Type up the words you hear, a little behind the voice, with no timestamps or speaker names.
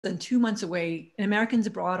than 2 months away, and Americans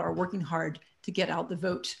abroad are working hard to get out the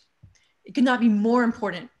vote. It could not be more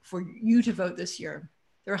important for you to vote this year.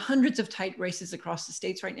 There are hundreds of tight races across the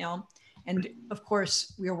states right now. And of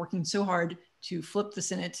course, we are working so hard to flip the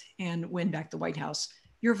Senate and win back the White House.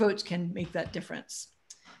 Your votes can make that difference.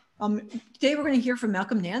 Today, we're going to hear from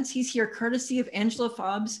Malcolm Nance. He's here courtesy of Angela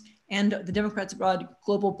Fobbs and the Democrats Abroad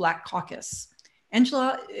Global Black Caucus.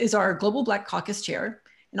 Angela is our Global Black Caucus chair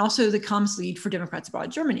and also the comms lead for Democrats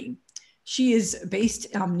Abroad Germany. She is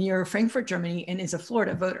based near Frankfurt, Germany, and is a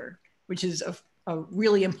Florida voter, which is a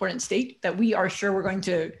really important state that we are sure we're going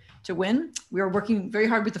to win. We are working very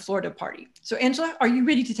hard with the Florida party. So Angela, are you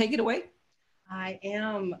ready to take it away? I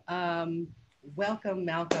am. Welcome,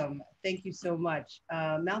 Malcolm. Thank you so much.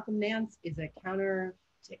 Malcolm Nance is a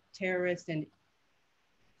counter-terrorist and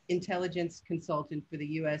intelligence consultant for the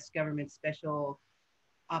US government special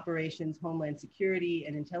operations, Homeland Security,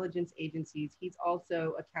 and intelligence agencies. He's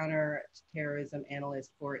also a counter-terrorism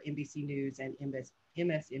analyst for NBC News and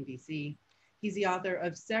MSNBC. He's the author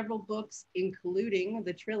of several books, including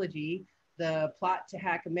the trilogy, The Plot to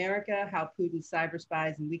Hack America, How Putin's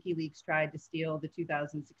Cyberspies and WikiLeaks Tried to Steal the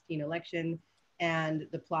 2016 Election, and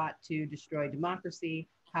The Plot to Destroy Democracy,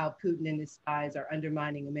 How Putin and his spies are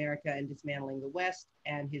undermining America and dismantling the West,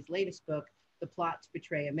 and his latest book, The Plot to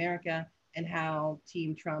Betray America, and How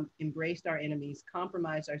Team Trump embraced our enemies,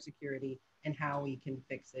 compromised our security, and how we can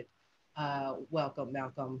fix it. Welcome,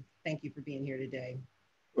 Malcolm. Thank you for being here today.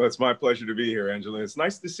 Well, it's my pleasure to be here, Angela. It's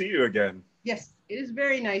nice to see you again. Yes, it is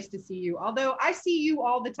very nice to see you. Although I see you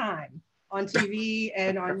all the time on TV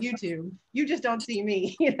and on YouTube. You just don't see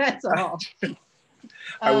me, that's all.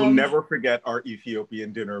 I will never forget our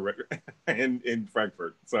Ethiopian dinner in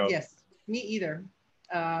Frankfurt. So yes, me either.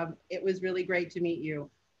 It was really great to meet you.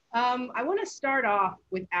 I want to start off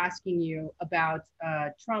with asking you about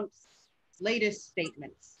Trump's latest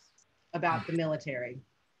statements about the military.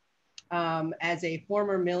 As a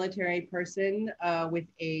former military person with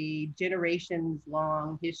a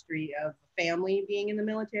generations-long history of family being in the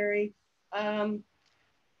military, how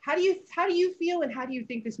do you feel, and how do you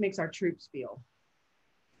think this makes our troops feel?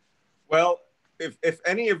 Well, if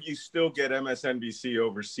any of you still get MSNBC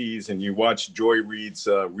overseas and you watched Joy Reid's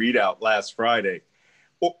readout last Friday,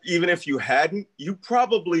 or even if you hadn't, you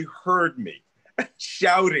probably heard me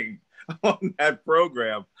shouting on that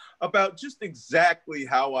program about just exactly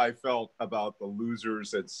how I felt about the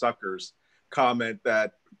losers and suckers comment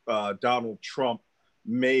that Donald Trump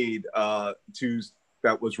made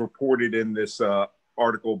that was reported in this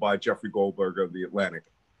article by Jeffrey Goldberg of The Atlantic.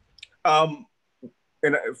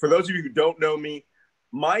 And for those of you who don't know me,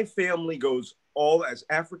 my family goes as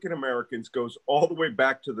African Americans, goes all the way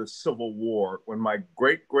back to the Civil War, when my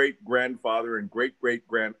great-great-grandfather and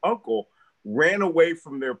great-great-granduncle ran away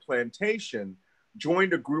from their plantation,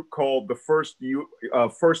 joined a group called the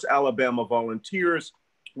First Alabama Volunteers,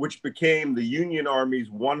 which became the Union Army's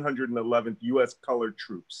 111th U.S. Colored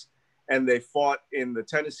Troops. And they fought in the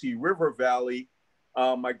Tennessee River Valley.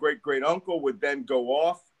 My great-great-uncle would then go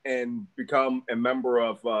off and become a member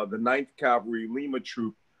of the 9th Cavalry Lima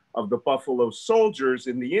Troop of the Buffalo Soldiers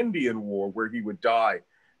in the Indian War, where he would die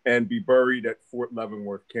and be buried at Fort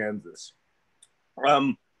Leavenworth, Kansas.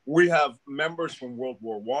 We have members from World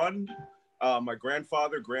War I. My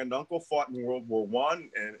granduncle fought in World War I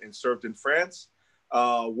and served in France.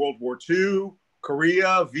 World War II,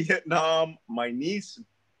 Korea, Vietnam. My niece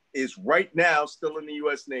is right now still in the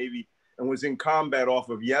U.S. Navy and was in combat off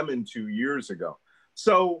of Yemen 2 years ago.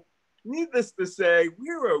 So needless to say,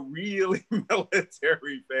 we're a really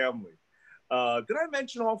military family. Did I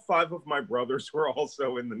mention all 5 of my brothers were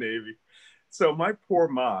also in the Navy? So my poor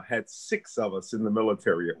ma had 6 of us in the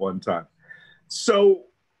military at one time. So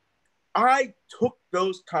I took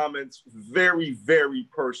those comments very, very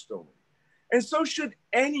personally. And so should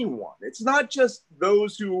anyone. It's not just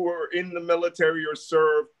those who are in the military or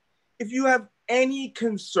served. If you have any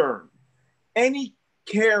concern, any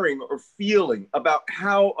caring or feeling about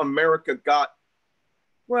how America got,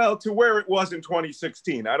 well, to where it was in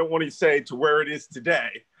 2016. I don't want to say to where it is today,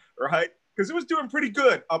 right? Because it was doing pretty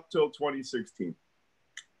good up till 2016.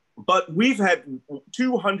 But we've had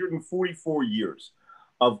 244 years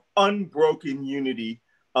of unbroken unity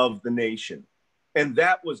of the nation. And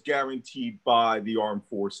that was guaranteed by the armed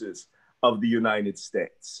forces of the United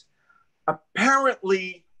States.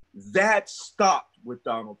 Apparently, that stopped with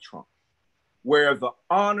Donald Trump, where the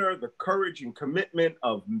honor, the courage, and commitment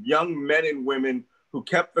of young men and women who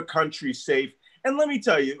kept the country safe. And let me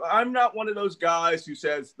tell you, I'm not one of those guys who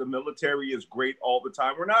says the military is great all the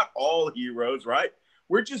time. We're not all heroes, right?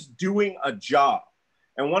 We're just doing a job.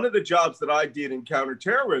 And one of the jobs that I did in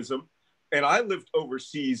counterterrorism and I lived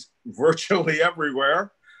overseas virtually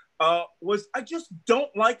everywhere, was I just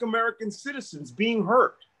don't like American citizens being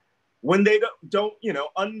hurt when they don't,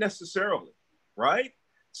 unnecessarily, right?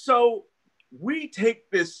 So we take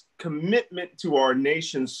this commitment to our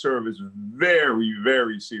nation's service very,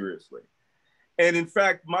 very seriously. And in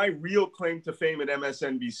fact, my real claim to fame at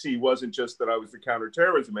MSNBC wasn't just that I was the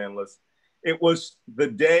counterterrorism analyst. It was the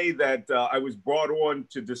day that I was brought on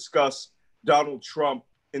to discuss Donald Trump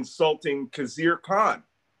insulting Khizr Khan,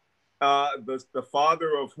 the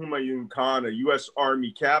father of Humayun Khan, a U.S.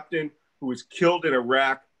 Army captain who was killed in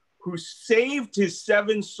Iraq, who saved his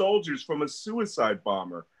 7 soldiers from a suicide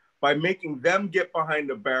bomber by making them get behind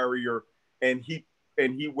a barrier, and he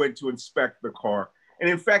went to inspect the car. And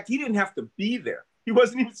in fact, he didn't have to be there. He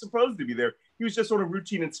wasn't even supposed to be there. He was just on a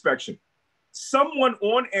routine inspection. Someone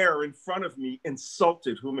on air in front of me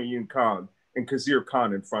insulted Humayun Khan and Khizr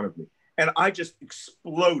Khan in front of me. And I just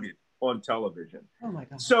exploded on television. Oh my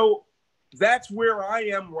God. So that's where I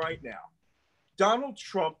am right now. Donald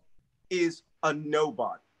Trump is a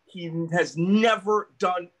nobody. He has never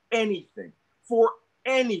done anything for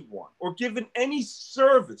anyone or given any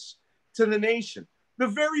service to the nation. The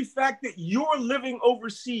very fact that you're living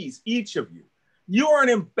overseas, each of you, you're an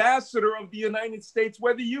ambassador of the United States,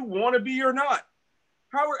 whether you want to be or not.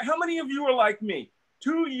 How many of you are like me?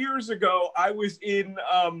 2 years ago, I was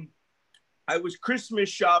Christmas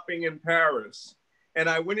shopping in Paris, and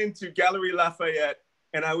I went into Galerie Lafayette,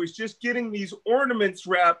 and I was just getting these ornaments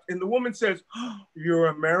wrapped, and the woman says, "Oh, you're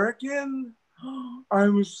American? Oh,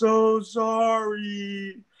 I'm so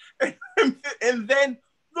sorry." And then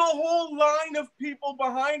the whole line of people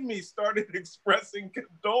behind me started expressing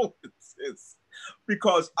condolences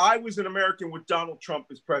because I was an American with Donald Trump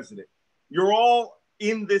as president. You're all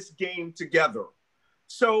in this game together.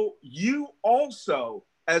 So you also,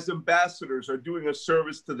 as ambassadors, are doing a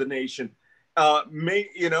service to the nation,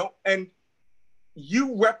 and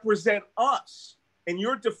you represent us in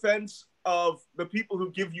your defense of the people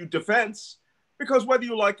who give you defense, because whether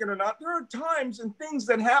you like it or not, there are times and things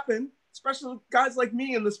that happen, especially guys like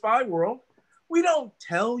me in the spy world. We don't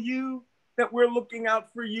tell you that we're looking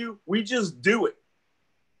out for you. We just do it,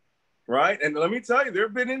 right? And let me tell you, there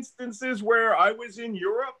have been instances where I was in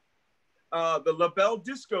Europe, the La Belle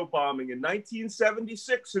Disco bombing in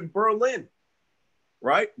 1976 in Berlin,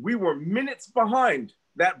 right? We were minutes behind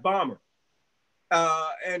that bomber.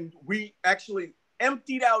 And we actually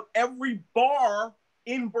emptied out every bar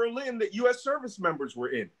in Berlin that U.S. service members were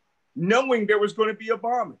in, knowing there was going to be a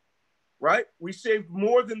bombing, right? We saved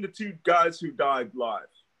more than the 2 guys who died live,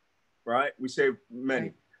 right? We saved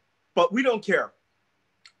many, but we don't care.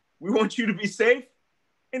 We want you to be safe,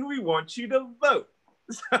 and we want you to vote.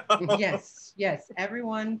 Yes, yes.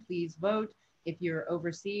 Everyone, please vote. If you're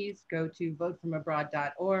overseas, go to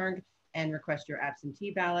votefromabroad.org and request your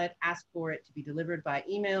absentee ballot. Ask for it to be delivered by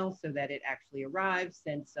email so that it actually arrives,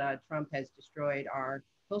 since Trump has destroyed our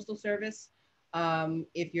postal service.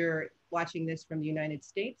 If you're watching this from the United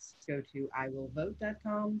States, go to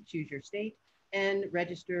iwillvote.com, choose your state, and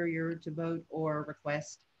register your to vote, or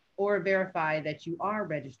request or verify that you are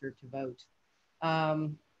registered to vote.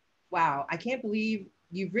 Wow, I can't believe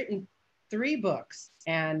you've written 3 books.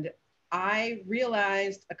 And I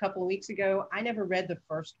realized a couple of weeks ago, I never read the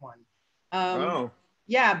first one.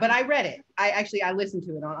 Yeah, but I read it. I listened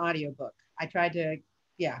to it on audiobook. I tried to,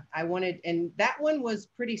 and that one was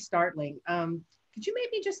pretty startling. Could you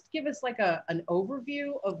maybe just give us like an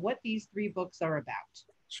overview of what these 3 books are about?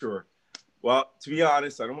 Sure. Well, to be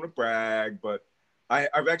honest, I don't want to brag, but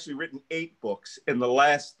I've actually written 8 books, and the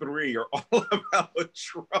last 3 are all about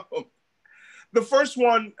Trump. The first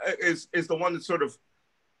one is the one that sort of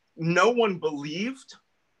no one believed,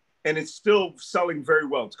 and it's still selling very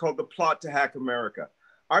well. It's called The Plot to Hack America.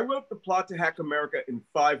 I wrote The Plot to Hack America in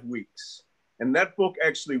 5 weeks, and that book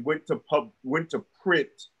actually went to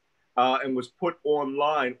print and was put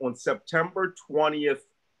online on September 20th,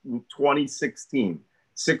 2016,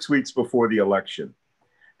 6 weeks before the election.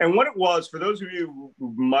 And what it was, for those of you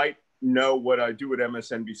who might know what I do at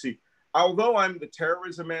MSNBC, although I'm the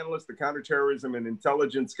terrorism analyst, the counterterrorism and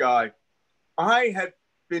intelligence guy, I had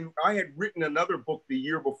written another book the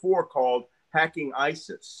year before called Hacking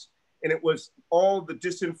ISIS. And it was all the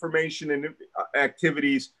disinformation and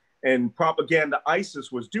activities and propaganda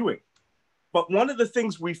ISIS was doing. But one of the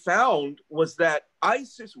things we found was that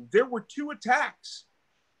ISIS, there were 2 attacks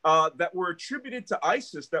that were attributed to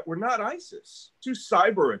ISIS that were not ISIS, 2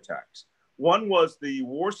 cyber attacks. One was the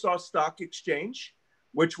Warsaw Stock Exchange,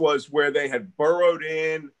 which was where they had burrowed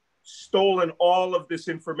in, stolen all of this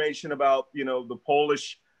information about, the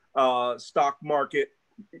Polish stock market,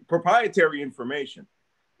 proprietary information.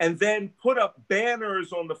 and then put up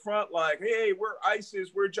banners on the front like, hey, we're ISIS,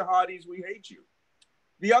 we're jihadis, we hate you.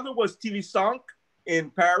 The other was TV5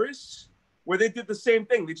 in Paris, where they did the same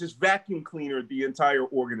thing. They just vacuum cleanered the entire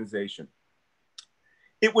organization.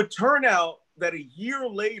 It would turn out that a year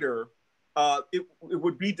later, it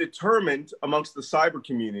would be determined amongst the cyber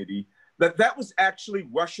community that that was actually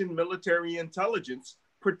Russian military intelligence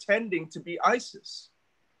pretending to be ISIS.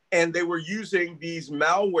 And they were using these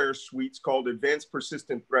malware suites called Advanced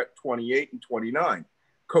Persistent Threat 28 and 29,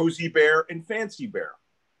 Cozy Bear and Fancy Bear.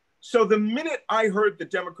 So the minute I heard the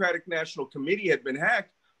Democratic National Committee had been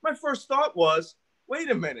hacked, my first thought was,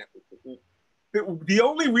 wait a minute. The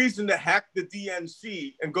only reason to hack the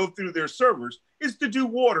DNC and go through their servers is to do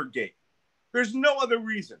Watergate. There's no other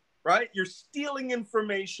reason, right? You're stealing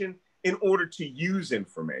information in order to use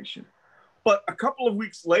information. But a couple of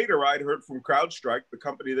weeks later, I'd heard from CrowdStrike, the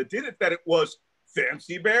company that did it, that it was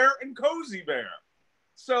Fancy Bear and Cozy Bear.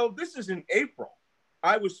 So this is in April.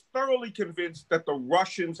 I was thoroughly convinced that the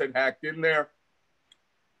Russians had hacked in there.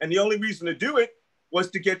 And the only reason to do it was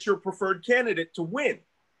to get your preferred candidate to win.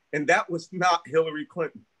 And that was not Hillary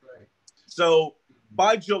Clinton. Right. So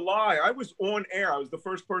by July, I was on air. I was the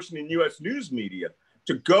first person in US news media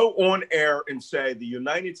to go on air and say the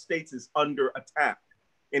United States is under attack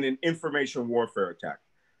in an information warfare attack.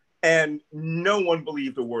 And no one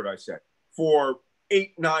believed a word I said. For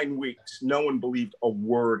 8-9 weeks, no one believed a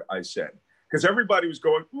word I said. Because everybody was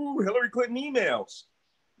going, ooh, Hillary Clinton emails,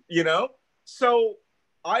 you know? So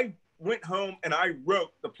I went home and I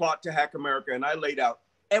wrote The Plot to Hack America, and I laid out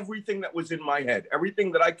everything that was in my head,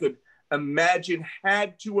 everything that I could imagine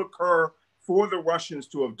had to occur for the Russians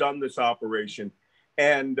to have done this operation.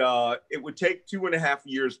 And it would take 2.5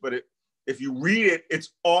 years, but if you read it, it's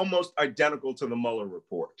almost identical to the Mueller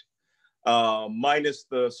report, minus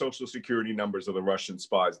the Social Security numbers of the Russian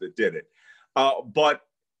spies that did it. But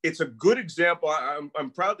it's a good example, I'm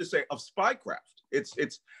proud to say, of spycraft.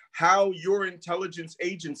 It's how your intelligence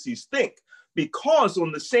agencies think. Because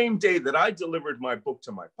on the same day that I delivered my book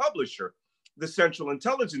to my publisher, the Central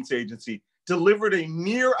Intelligence Agency delivered a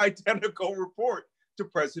near identical report to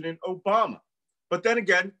President Obama. But then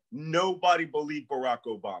again, nobody believed Barack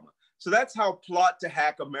Obama. So that's how Plot to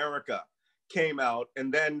Hack America came out.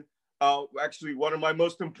 And then actually one of my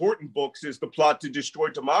most important books is The Plot to Destroy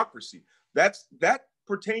Democracy. That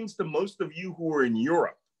pertains to most of you who are in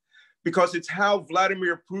Europe, because it's how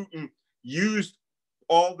Vladimir Putin used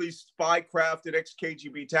all these spycraft and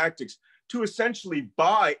ex-KGB tactics to essentially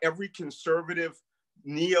buy every conservative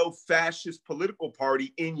neo-fascist political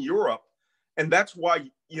party in Europe. And that's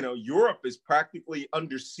why, you know, Europe is practically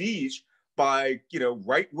under siege by, you know,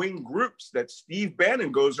 right-wing groups that Steve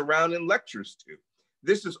Bannon goes around and lectures to.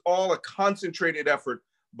 This is all a concentrated effort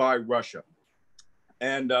by Russia.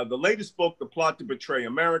 And the latest book, The Plot to Betray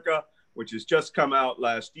America, which has just come out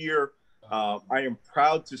last year, I am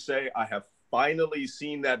proud to say I have finally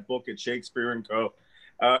seen that book at Shakespeare & Co.,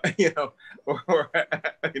 you know, or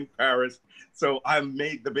in Paris. So I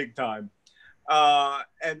made the big time.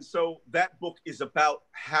 And so that book is about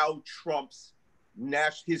how Trump's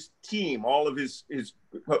his team, all of his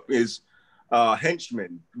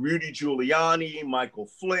henchmen, Rudy Giuliani, Michael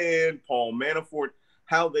Flynn, Paul Manafort,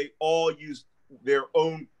 how they all used their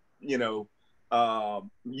own, you know,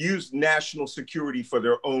 used national security for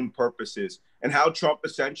their own purposes, and how Trump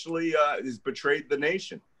essentially has betrayed the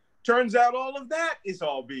nation. Turns out all of that is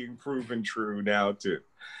all being proven true now too.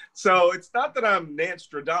 So it's not that I'm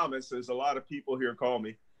Nanstradamus, as a lot of people here call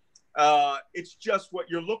me. It's just what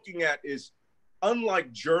you're looking at is,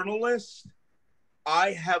 unlike journalists,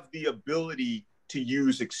 I have the ability to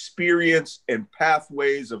use experience and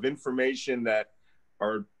pathways of information that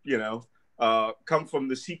are, you know, come from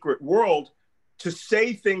the secret world to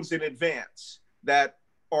say things in advance that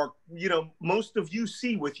are, you know, most of you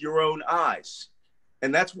see with your own eyes.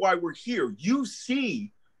 And that's why we're here. You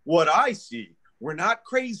see what I see. We're not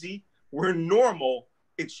crazy. We're normal.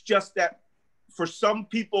 It's just that for some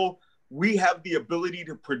people, we have the ability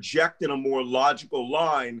to project in a more logical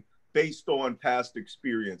line based on past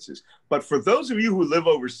experiences. But for those of you who live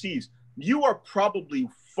overseas, you are probably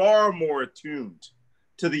far more attuned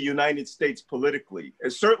to the United States politically,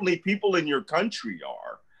 as certainly people in your country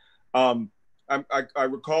are. I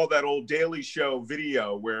recall that old Daily Show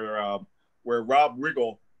video where Rob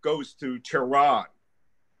Riggle goes to Tehran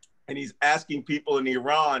and he's asking people in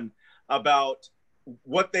Iran about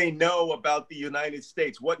what they know about the United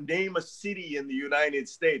States, name a city in the United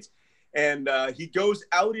States. And he goes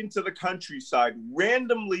out into the countryside,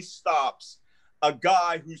 randomly stops a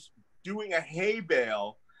guy who's doing a hay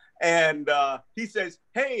bale. And he says,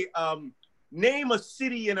 hey, name a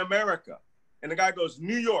city in America. And the guy goes,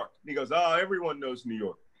 New York. And he goes, oh, everyone knows New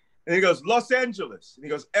York. And he goes, Los Angeles. And he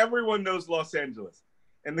goes, everyone knows Los Angeles.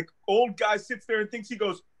 And the old guy sits there and thinks, he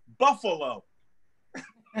goes, Buffalo.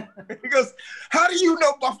 He goes, how do you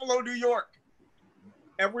know Buffalo, New York?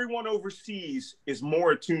 Everyone overseas is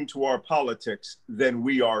more attuned to our politics than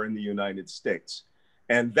we are in the United States.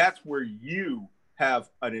 And that's where you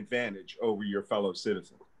have an advantage over your fellow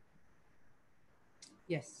citizens.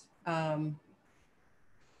 Yes.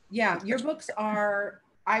 Yeah, your books are,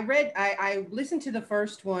 I listened to the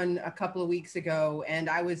first one a couple of weeks ago, and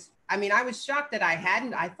I was shocked that I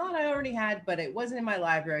hadn't. I thought I already had, but it wasn't in my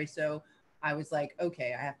library. So I was like,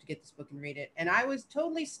 okay, I have to get this book and read it. And I was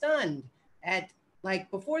totally stunned at,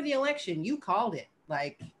 like, before the election, you called it,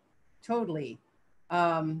 like, totally.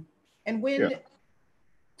 And when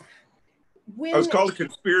I was called a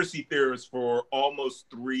conspiracy theorist for almost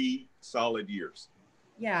 3 solid years.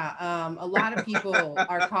 Yeah, a lot of people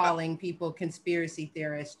are calling people conspiracy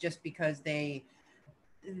theorists just because they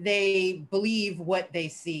believe what they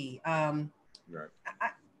see. Right.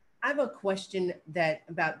 I have a question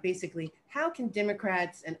about basically how can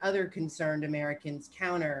Democrats and other concerned Americans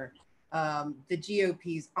counter the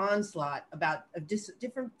GOP's onslaught about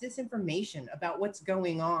different disinformation about what's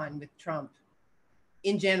going on with Trump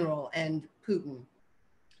in general and Putin?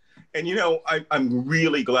 And, you know, I'm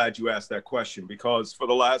really glad you asked that question, because for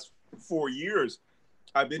the last 4 years,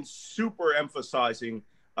 I've been super emphasizing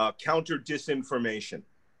counter disinformation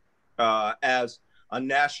as a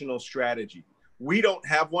national strategy. We don't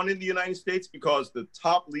have one in the United States because the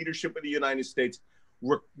top leadership of the United States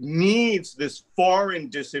needs this foreign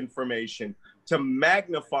disinformation to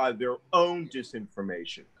magnify their own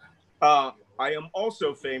disinformation. I am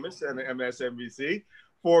also famous at MSNBC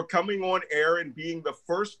for coming on air and being the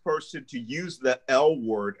first person to use the L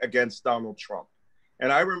word against Donald Trump.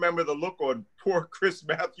 And I remember the look on poor Chris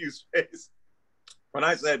Matthews' face when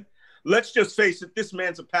I said, let's just face it, this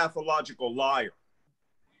man's a pathological liar.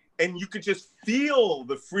 And you could just feel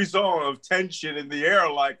the frisson of tension in the air,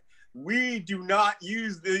 like, we do not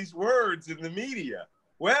use these words in the media.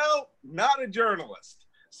 Well, not a journalist.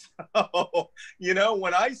 So, you know,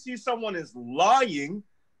 when I see someone is lying,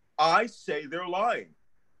 I say they're lying.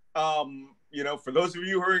 You know, for those of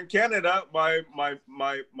you who are in Canada, my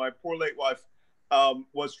poor late wife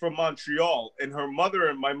was from Montreal, and her mother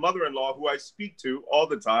and my mother-in-law, who I speak to all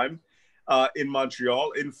the time in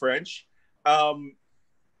Montreal in French,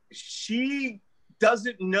 she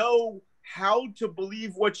doesn't know how to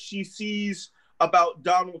believe what she sees about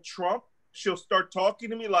Donald Trump. She'll start talking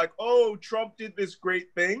to me like, oh, Trump did this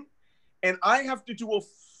great thing. And I have to do a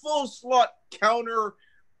full slut counter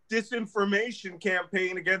disinformation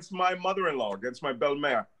campaign against my mother-in-law, against my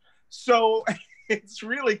belle-mère. So it's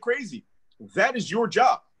really crazy. That is your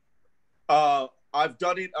job. I've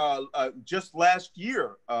done it just last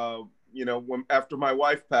year. You know, after my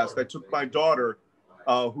wife passed, I took my daughter,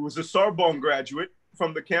 who was a Sorbonne graduate,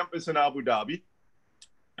 from the campus in Abu Dhabi.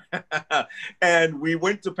 And we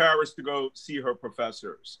went to Paris to go see her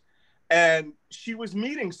professors. And she was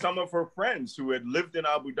meeting some of her friends who had lived in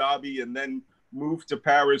Abu Dhabi and then moved to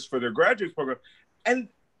Paris for their graduate program. And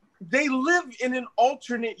they live in an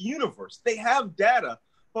alternate universe. They have data,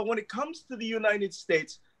 but when it comes to the United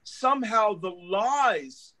States, somehow the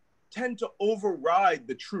lies tend to override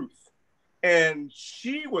the truth. And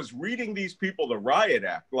she was reading these people the riot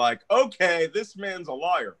act, like, okay, this man's a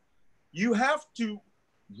liar. You have to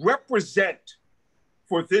represent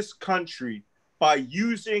for this country by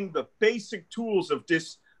using the basic tools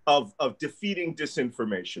of defeating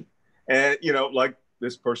disinformation. And, you know, like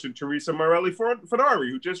this person, Teresa Morelli-Fernari,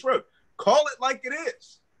 who just wrote, call it like it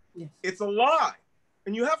is. Yes. It's a lie.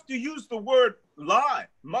 And you have to use the word lie,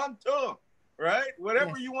 menteur, right?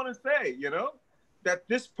 Whatever you want to say, you know, that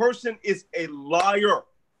this person is a liar.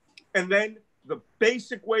 And then the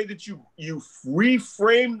basic way that you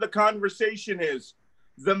reframe the conversation is,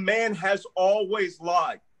 the man has always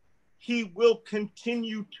lied. He will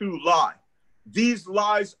continue to lie. These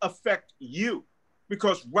lies affect you,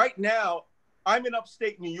 because right now I'm in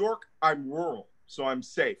upstate New York. I'm rural, so I'm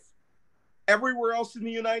safe. Everywhere else in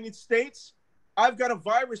the United States, I've got a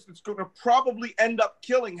virus that's going to probably end up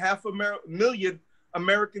killing 500,000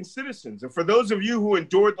 American citizens. And for those of you who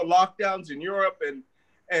endured the lockdowns in Europe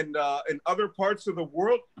and other parts of the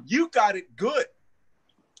world, you got it good.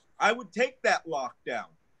 I would take that lockdown,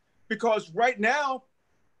 because right now,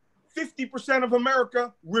 50% of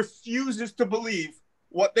America refuses to believe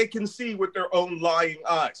what they can see with their own lying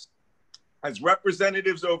eyes. As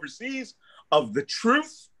representatives overseas of the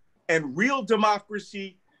truth and real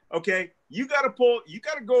democracy, okay, you got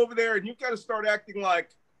to go over there and you got to start acting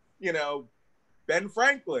like, you know, Ben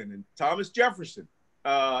Franklin and Thomas Jefferson.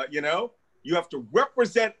 You know, you have to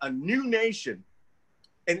represent a new nation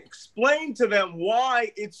and explain to them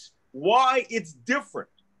why it's different.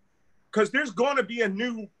 Because there's going to be a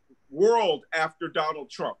new world after Donald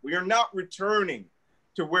Trump. We are not returning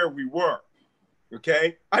to where we were.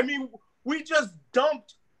 Okay? I mean, we just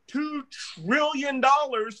dumped $2 trillion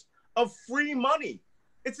of free money.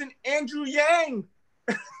 It's an Andrew Yang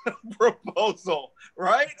proposal,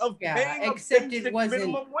 right? Of paying except a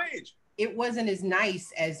minimum wage. It wasn't as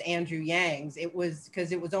nice as Andrew Yang's. It was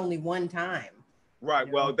because it was only one time. Right.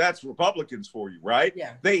 You know? Well, that's Republicans for you, right?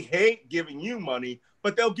 Yeah. They hate giving you money,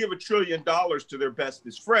 but they'll give $1 trillion to their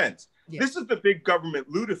bestest friends. Yeah. This is the big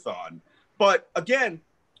government lootathon. But again,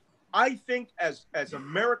 I think as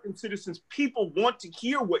American citizens, people want to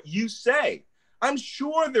hear what you say. I'm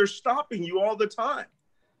sure they're stopping you all the time.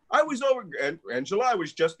 I was over, Angela, I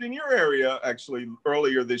was just in your area actually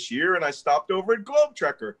earlier this year, and I stopped over at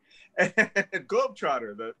Globetrotter,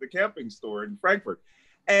 the camping store in Frankfurt.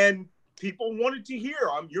 And people wanted to hear,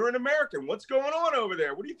 you're an American. What's going on over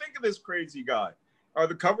there? What do you think of this crazy guy? Are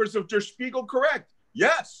the covers of Der Spiegel correct?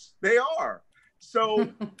 Yes, they are.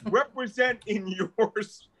 So represent in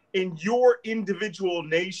your individual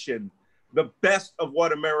nation the best of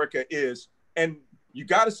what America is. And you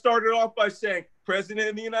got to start it off by saying, President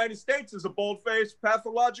of the United States is a bold-faced,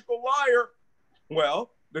 pathological liar. Well,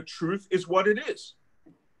 the truth is what it is.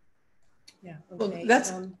 Yeah. Okay. Well, I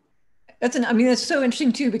mean, that's so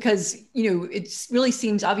interesting too, because, you know, it really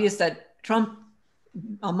seems obvious that Trump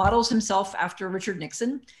models himself after Richard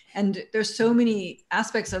Nixon. And there's so many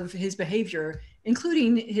aspects of his behavior,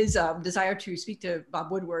 including his desire to speak to Bob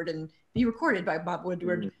Woodward and be recorded by Bob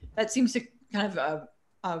Woodward, that seems to kind of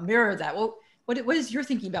mirror that. Well, what is your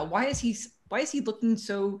thinking about? Why is he looking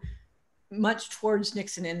so much towards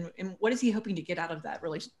Nixon, and what is he hoping to get out of that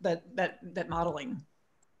that modeling?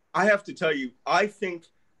 I have to tell you, I think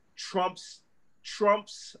Trump's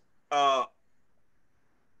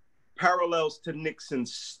parallels to Nixon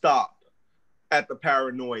stop at the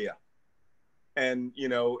paranoia, and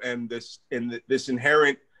this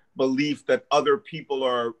inherent belief that other people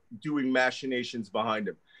are doing machinations behind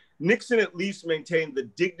him. Nixon at least maintained the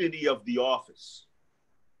dignity of the office,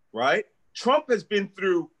 right? Trump has been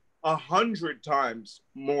through 100 times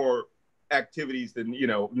more activities than,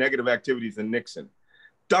 negative activities than Nixon.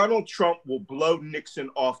 Donald Trump will blow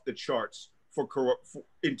Nixon off the charts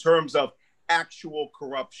in terms of actual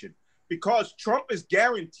corruption, because Trump is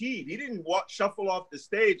guaranteed. He didn't shuffle off the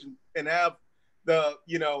stage and have the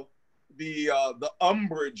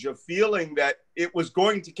umbrage of feeling that it was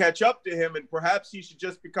going to catch up to him and perhaps he should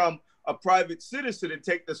just become a private citizen and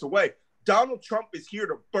take this away. Donald Trump is here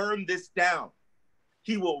to burn this down.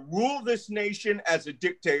 He will rule this nation as a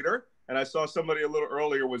dictator. And I saw somebody a little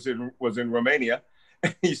earlier was in Romania.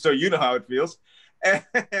 So you know how it feels.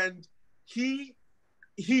 And he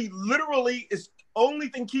literally is only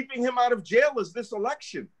thing keeping him out of jail is this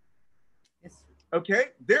election. Yes. Okay,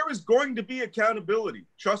 there is going to be accountability.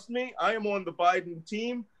 Trust me, I am on the Biden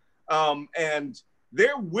team, and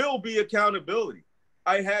there will be accountability.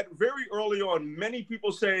 I had very early on many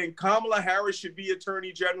people saying Kamala Harris should be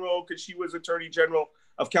Attorney General because she was Attorney General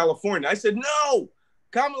of California. I said, no,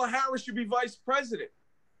 Kamala Harris should be Vice President,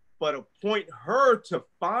 but appoint her to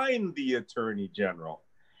find the Attorney General.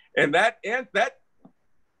 And that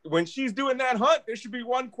when she's doing that hunt, there should be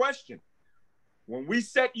one question. When we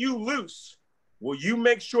set you loose, will you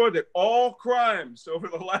make sure that all crimes over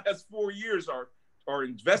the last 4 years are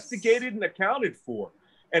investigated and accounted for?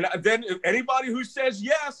 And then anybody who says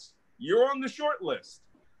yes, you're on the short list,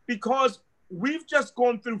 because we've just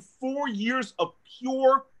gone through 4 years of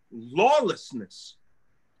pure lawlessness.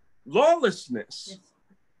 Yes.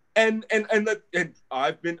 And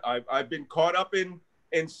I've been caught up in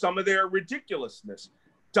some of their ridiculousness.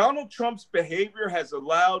 Donald Trump's behavior has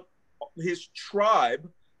allowed his tribe,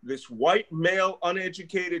 this white, male,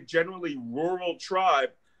 uneducated, generally rural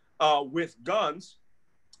tribe with guns,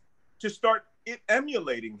 to start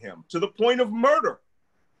emulating him to the point of murder.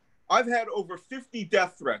 I've had over 50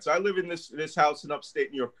 death threats. I live in this house in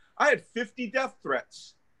upstate New York. I had 50 death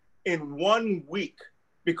threats in 1 week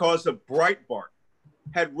because of Breitbart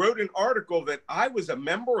had wrote an article that I was a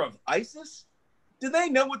member of ISIS. Do they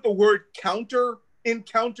know what the word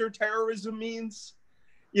counter-terrorism means?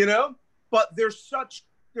 But they're so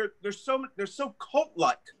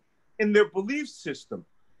cult-like in their belief system.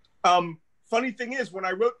 Funny thing is, when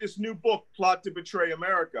I wrote this new book, Plot to Betray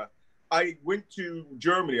America, I went to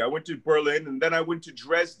Germany, I went to Berlin, and then I went to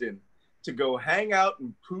Dresden to go hang out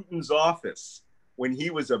in Putin's office when he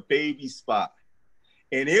was a baby spy.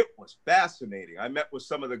 And it was fascinating. I met with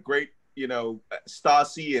some of the great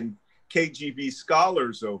Stasi and KGB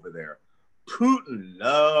scholars over there. Putin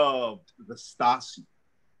loved the Stasi.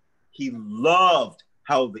 He loved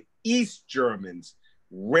how the East Germans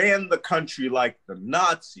ran the country like the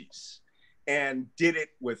Nazis and did it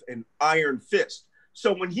with an iron fist.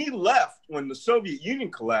 So when he left, when the Soviet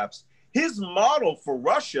Union collapsed, his model for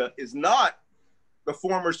Russia is not the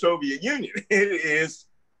former Soviet Union. It is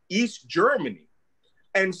East Germany.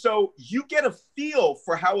 And so you get a feel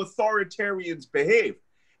for how authoritarians behave.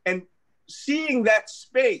 And seeing that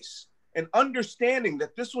space and understanding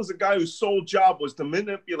that this was a guy whose sole job was to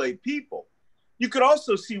manipulate people, you could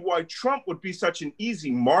also see why Trump would be such an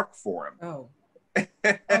easy mark for him. Oh.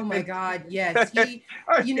 Oh my God, yes. He,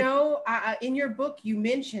 in your book, you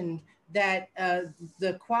mentioned that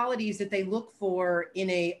the qualities that they look for in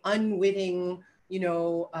a unwitting,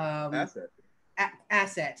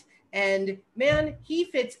 asset. And man, he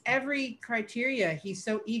fits every criteria. He's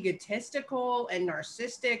so egotistical and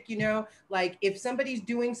narcissistic, like if somebody's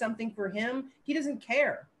doing something for him, he doesn't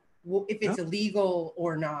care if it's illegal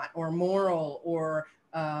or not, or moral, or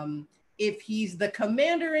if he's the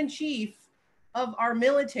commander-in-chief of our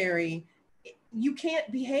military, you can't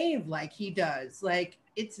behave like he does. Like,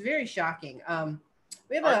 it's very shocking.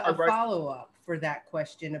 We have a follow-up for that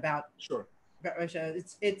question about Russia.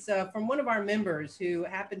 It's from one of our members who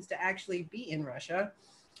happens to actually be in Russia.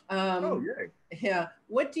 Yeah.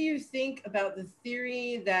 What do you think about the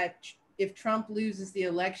theory that if Trump loses the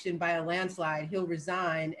election by a landslide, he'll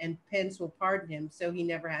resign and Pence will pardon him so he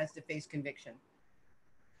never has to face conviction?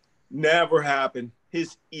 Never happen.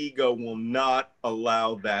 His ego will not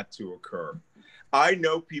allow that to occur. I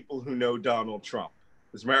know people who know Donald Trump.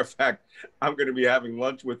 As a matter of fact, I'm going to be having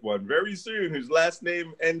lunch with one very soon whose last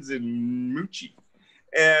name ends in Mucci.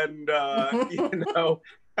 And,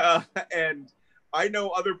 and I know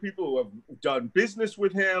other people who have done business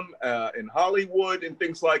with him in Hollywood and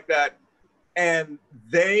things like that. And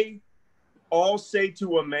they all say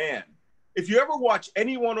to a man, if you ever watch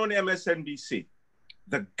anyone on MSNBC,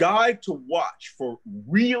 the guy to watch for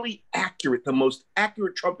really accurate, the most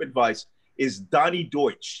accurate Trump advice is Donnie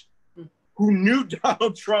Deutsch, who knew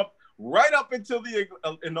Donald Trump right up until the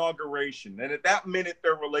inauguration. And at that minute,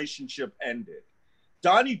 their relationship ended.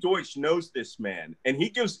 Donnie Deutsch knows this man, and he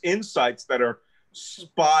gives insights that are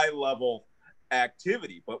spy level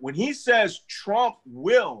activity. But when he says Trump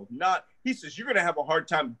will not, he says, you're going to have a hard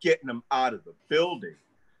time getting him out of the building.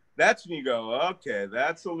 That's when you go, okay,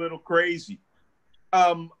 that's a little crazy.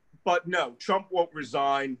 But no, Trump won't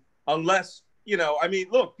resign unless,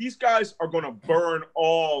 look, these guys are going to burn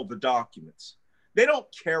all the documents. They don't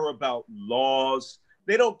care about laws.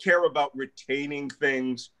 They don't care about retaining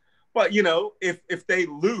things. But, if they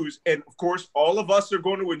lose, and of course, all of us are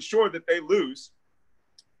going to ensure that they lose,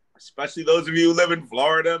 especially those of you who live in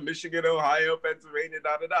Florida, Michigan, Ohio, Pennsylvania,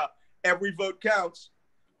 every vote counts.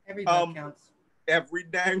 Every vote counts. Every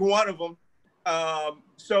dang one of them.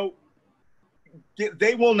 So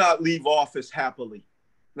they will not leave office happily.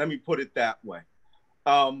 Let me put it that way.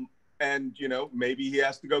 And, maybe he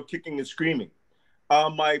has to go kicking and screaming.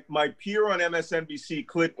 My peer on MSNBC,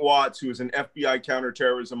 Clint Watts, who is an FBI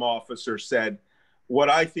counterterrorism officer, said what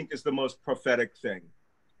I think is the most prophetic thing.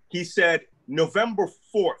 He said November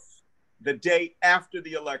 4th, the day after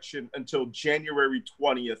the election, until January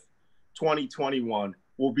 20th, 2021,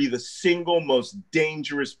 will be the single most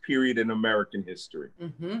dangerous period in American history.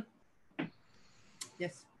 Mm-hmm.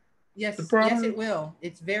 Yes, it will.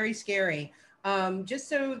 It's very scary. Just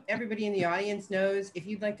so everybody in the audience knows, if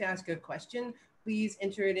you'd like to ask a question, please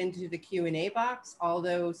enter it into the Q&A box,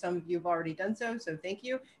 although some of you have already done so thank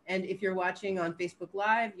you. And if you're watching on Facebook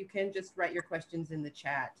Live, you can just write your questions in the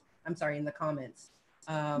chat. I'm sorry, in the comments.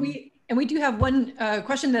 We do have one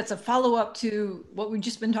question that's a follow-up to what we've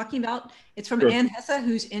just been talking about. It's from Ann Hesse,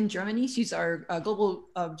 who's in Germany. She's our global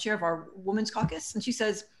chair of our Women's Caucus. And she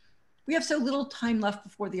says, we have so little time left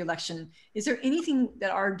before the election. Is there anything that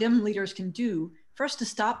our Dem leaders can do, first, to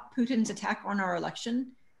stop Putin's attack on our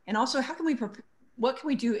election? And also, what can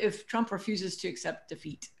we do if Trump refuses to accept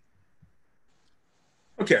defeat?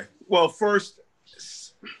 Okay, well, first,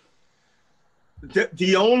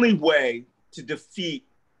 the only way to defeat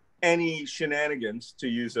any shenanigans, to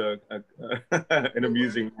use an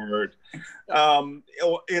amusing word,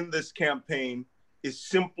 in this campaign is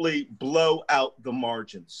simply blow out the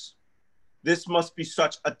margins. This must be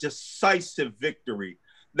such a decisive victory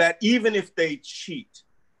that even if they cheat,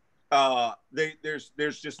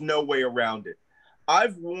 there's just no way around it.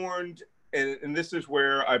 I've warned, and this is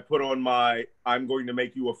where I put on my I'm going to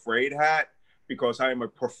make you afraid hat, because I am a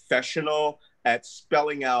professional at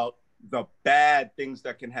spelling out the bad things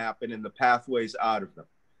that can happen and the pathways out of them.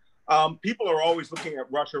 People are always looking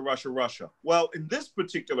at Russia, Russia, Russia. Well, in this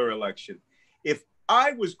particular election, if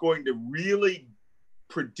I was going to really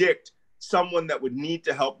predict someone that would need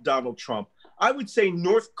to help Donald Trump, I would say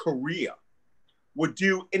North Korea would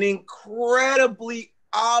do an incredibly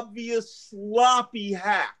obvious, sloppy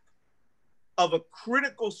hack of a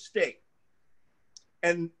critical state.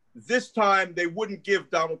 And this time they wouldn't give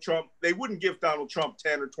Donald Trump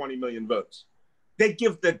 10 or 20 million votes. They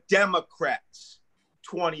give the Democrats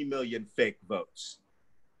 20 million fake votes,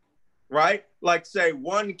 right? Like say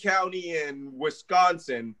one county in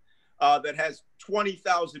Wisconsin that has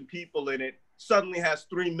 20,000 people in it suddenly has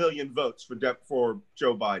 3 million votes for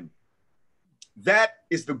Joe Biden. That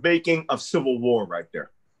is the making of civil war right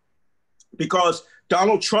there. Because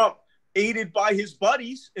Donald Trump, aided by his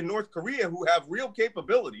buddies in North Korea who have real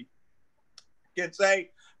capability, can say,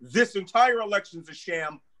 this entire election's a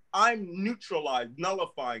sham. I'm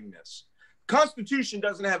nullifying this. Constitution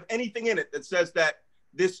doesn't have anything in it that says that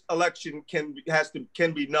this election can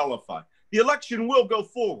be nullified. The election will go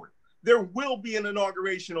forward. There will be an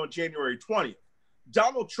inauguration on January 20th.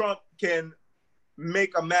 Donald Trump can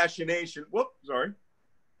make a machination. Whoops, sorry.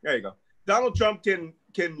 There you go. Donald Trump can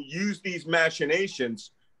use these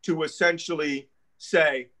machinations to essentially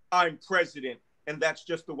say, I'm president, and that's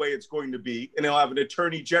just the way it's going to be. And he'll have an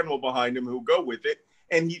attorney general behind him who'll go with it.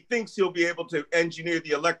 And he thinks he'll be able to engineer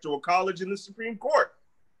the Electoral College and the Supreme Court.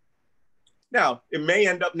 Now, it may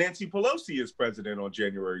end up Nancy Pelosi as president on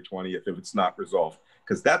January 20th if it's not resolved,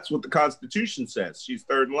 because that's what the Constitution says. She's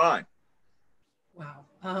third in line. Wow.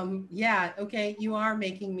 Yeah, okay. You are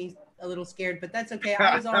making me a little scared, but that's okay.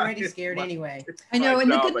 I was already scared anyway. I know.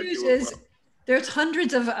 And the good news is there's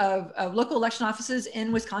hundreds of local election offices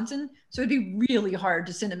in Wisconsin. So it'd be really hard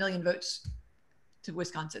to send 1 million votes to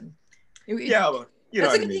Wisconsin.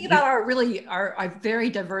 That's the good thing about our very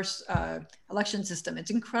diverse election system.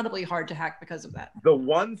 It's incredibly hard to hack because of that. The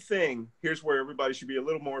one thing, here's where everybody should be a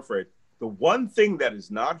little more afraid. The one thing that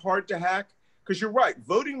is not hard to hack, because you're right,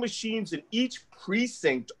 voting machines in each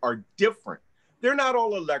precinct are different. They're not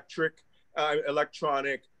all electronic.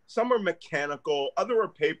 Some are mechanical, other are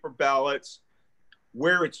paper ballots.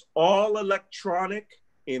 Where it's all electronic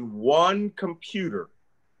in one computer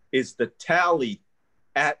is the tally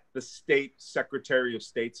at the state Secretary of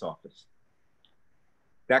State's office.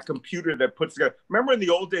 That computer that puts together. Remember in the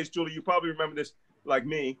old days, Julie, you probably remember this like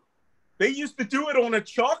me. They used to do it on a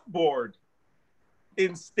chalkboard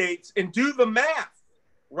in states and do the math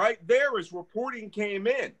right there as reporting came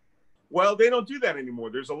in. Well, they don't do that anymore.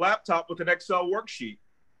 There's a laptop with an Excel worksheet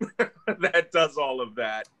that does all of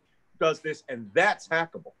that, does this, and that's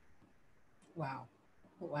hackable. Wow.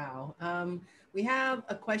 Wow. We have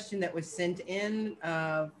a question that was sent in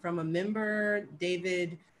from a member,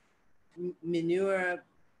 David Minur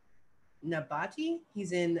Nabati.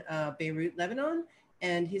 He's in Beirut, Lebanon.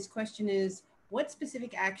 And his question is, what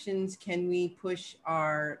specific actions can we push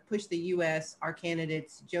the U.S., our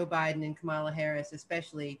candidates, Joe Biden and Kamala Harris,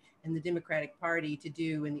 especially in the Democratic Party, to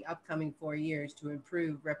do in the upcoming 4 years to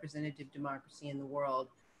improve representative democracy in the world,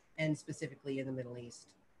 and specifically in the Middle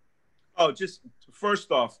East? Oh, just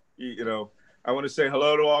first off, I want to say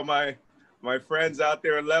hello to all my friends out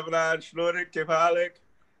there in Lebanon, Shnurik, Kefalik,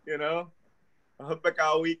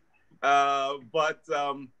 but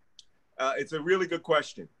it's a really good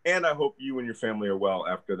question. And I hope you and your family are well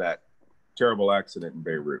after that terrible accident in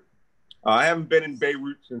Beirut. I haven't been in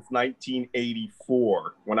Beirut since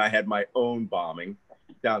 1984 when I had my own bombing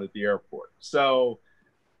down at the airport. So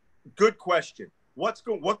good question. What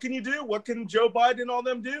can you do? What can Joe Biden and all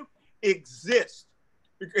them do? Exist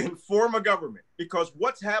and form a government, because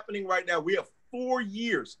what's happening right now, we have 4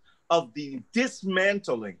 years of the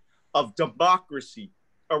dismantling of democracy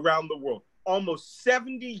around the world. Almost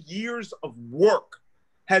 70 years of work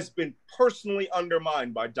has been personally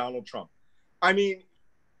undermined by Donald Trump. I mean,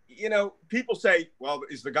 people say, well,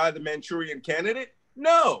 is the guy the Manchurian candidate?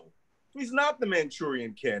 No, he's not the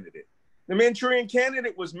Manchurian candidate. The Manchurian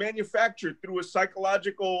candidate was manufactured through a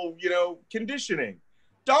psychological, conditioning.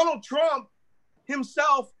 Donald Trump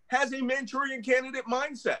himself has a Manchurian candidate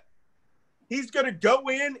mindset. He's going to go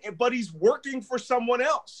in, but he's working for someone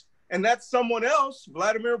else. And that someone else,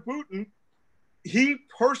 Vladimir Putin, he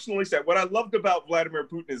personally said, what I loved about Vladimir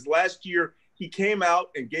Putin is last year he came out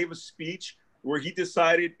and gave a speech where he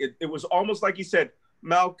decided, it was almost like he said,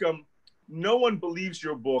 Malcolm, no one believes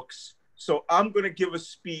your books, so I'm going to give a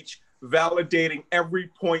speech validating every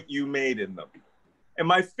point you made in them. And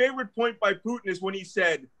my favorite point by Putin is when he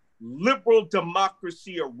said, liberal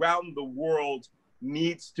democracy around the world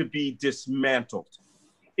needs to be dismantled.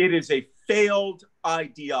 It is a failed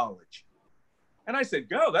ideology. And I said,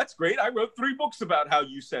 "Go, that's great. I wrote 3 books about how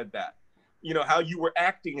you said that, how you were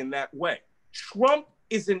acting in that way." Trump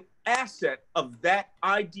is an asset of that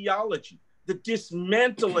ideology, the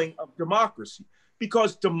dismantling of democracy,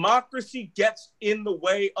 because democracy gets in the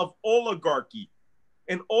way of oligarchy.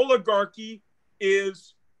 And oligarchy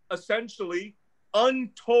is essentially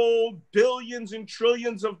untold billions and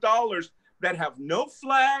trillions of dollars that have no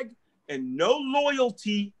flag and no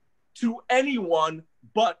loyalty to anyone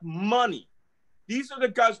but money. These are the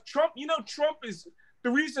guys. Trump is the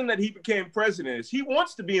reason that he became president is he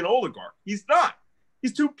wants to be an oligarch. He's not.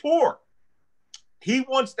 He's too poor. He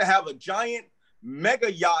wants to have a giant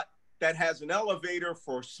mega yacht that has an elevator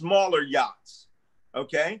for smaller yachts.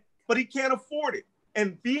 Okay? But he can't afford it.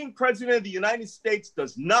 And being president of the United States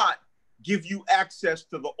does not give you access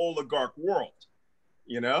to the oligarch world.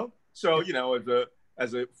 So,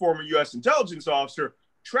 as a former US intelligence officer,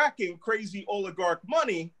 tracking crazy oligarch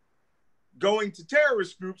money going to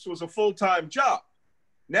terrorist groups was a full-time job.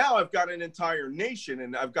 Now I've got an entire nation,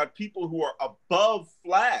 and I've got people who are above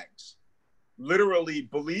flags, literally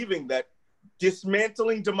believing that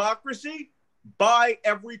dismantling democracy, buy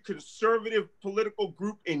every conservative political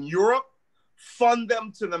group in Europe, fund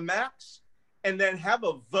them to the max, and then have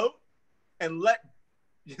a vote and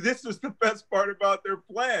this is the best part about their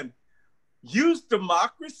plan, use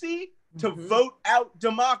democracy to vote out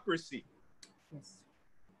democracy.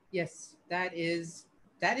 Yes, that is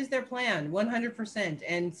their plan, 100%.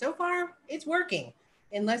 And so far, it's working,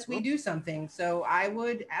 unless we do something. So I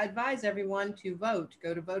would advise everyone to vote.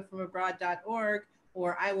 Go to votefromabroad.org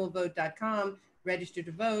or iwillvote.com, register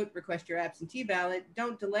to vote, request your absentee ballot.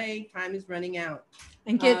 Don't delay, time is running out.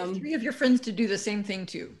 And get 3 of your friends to do the same thing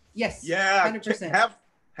too. Yes, yeah, 100%.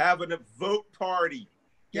 Have a vote party.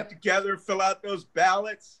 Get together, fill out those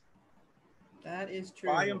ballots. That is true.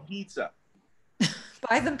 Buy them pizza.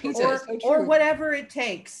 Buy them pizza. Or whatever it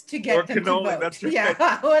takes to get them cannoli, to vote. that's right.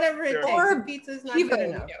 Yeah, whatever it takes. Or pizza's not good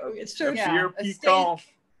enough. It's true. A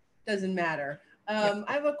steak doesn't matter. I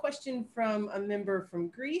have a question from a member from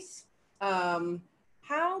Greece.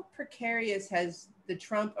 How precarious has the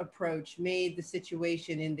Trump approach made the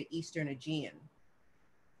situation in the Eastern Aegean?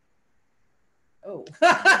 Oh.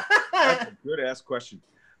 That's a good ass question.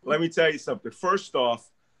 Let me tell you something. First off,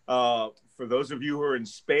 for those of you who are in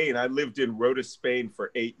Spain, I lived in Rota, Spain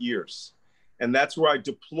for 8 years. And that's where I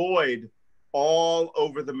deployed all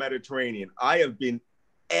over the Mediterranean. I have been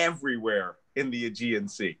everywhere in the Aegean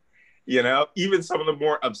Sea, even some of the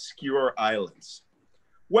more obscure islands.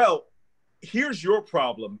 Well, here's your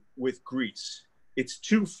problem with Greece. It's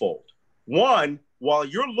twofold. One, while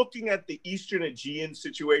you're looking at the Eastern Aegean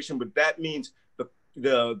situation, but that means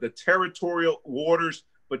the territorial waters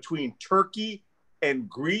between Turkey and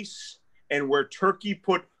Greece, and where Turkey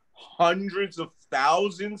put hundreds of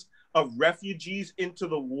thousands of refugees into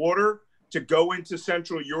the water to go into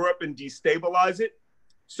Central Europe and destabilize it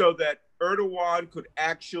so that Erdogan could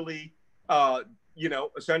actually,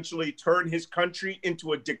 essentially turn his country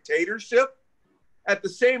into a dictatorship. At the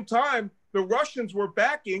same time, the Russians were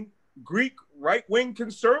backing Greek right-wing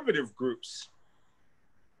conservative groups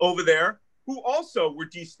over there who also were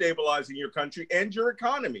destabilizing your country and your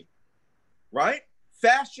economy, right?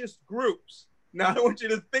 Fascist groups. Now, I want you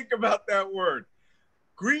to think about that word.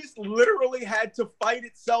 Greece literally had to fight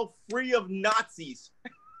itself free of Nazis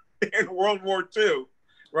in World War II,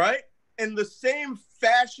 right? And the same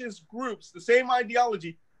fascist groups, the same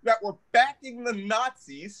ideology that were backing the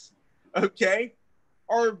Nazis, okay,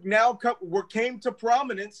 are now came to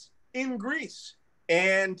prominence in Greece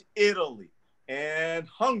and Italy and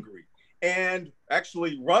Hungary, and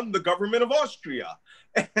actually run the government of Austria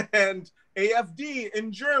and AFD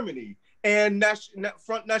in Germany and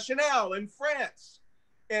Front National in France,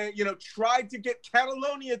 and tried to get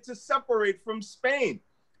Catalonia to separate from Spain.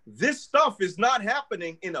 This stuff is not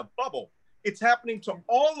happening in a bubble. It's happening to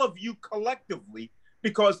all of you collectively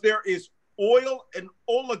because there is oil and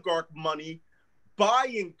oligarch money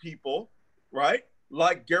buying people, right?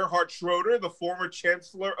 Like Gerhard Schroeder, the former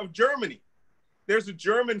chancellor of Germany. There's a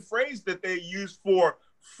German phrase that they use for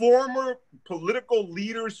former political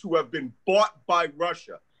leaders who have been bought by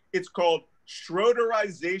Russia. It's called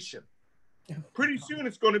Schroederization. Pretty soon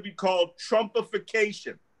it's going to be called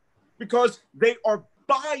Trumpification because they are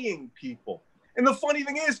buying people. And the funny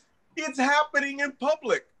thing is, it's happening in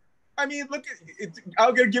public. I mean, look at it.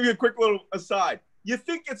 I'm going to give you a quick little aside. You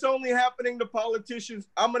think it's only happening to politicians?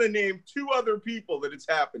 I'm going to name 2 other people that it's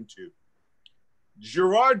happened to.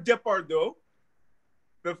 Gerard Depardieu,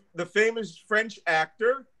 the famous French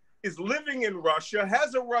actor, is living in Russia,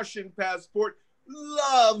 has a Russian passport,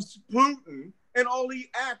 loves Putin, and all he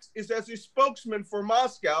acts is as a spokesman for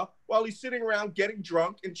Moscow while he's sitting around getting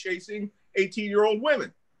drunk and chasing 18-year-old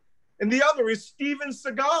women. And the other is Steven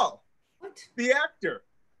Seagal, the actor.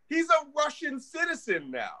 He's a Russian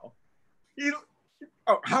citizen now.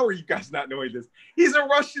 How are you guys not knowing this? He's a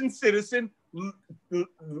Russian citizen,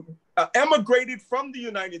 emigrated from the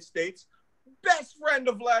United States, best friend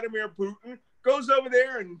of Vladimir Putin, goes over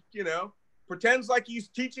there and, pretends like he's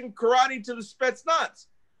teaching karate to the Spetsnaz.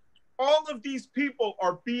 All of these people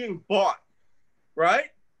are being bought, right?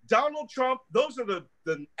 Donald Trump, those are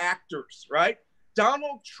the actors, right?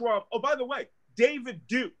 Donald Trump, oh, by the way, David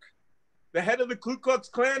Duke, the head of the Ku Klux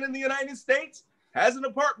Klan in the United States, has an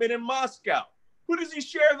apartment in Moscow. Who does he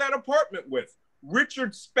share that apartment with?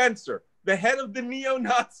 Richard Spencer, the head of the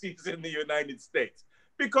neo-Nazis in the United States.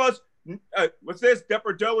 Because, what's this?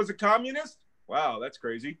 Depardieu is a communist? Wow, that's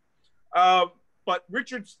crazy. But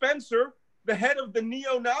Richard Spencer, the head of the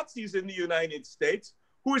neo-Nazis in the United States,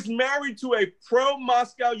 who is married to a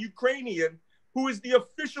pro-Moscow Ukrainian, who is the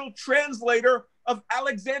official translator of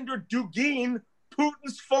Alexander Dugin,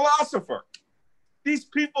 Putin's philosopher. These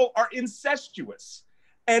people are incestuous,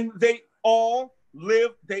 and they all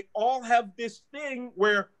have this thing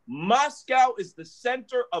where Moscow is the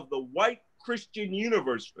center of the white Christian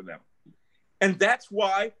universe for them. And that's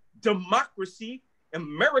why democracy,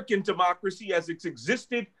 American democracy as it's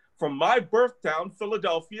existed from my birth town,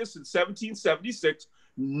 Philadelphia, since 1776,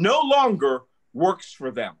 no longer works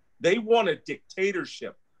for them. They want a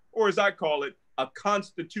dictatorship, or as I call it, a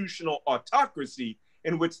constitutional autocracy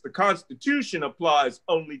in which the Constitution applies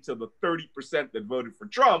only to the 30% that voted for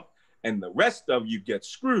Trump, and the rest of you get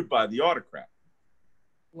screwed by the autocrat.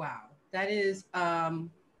 Wow, that is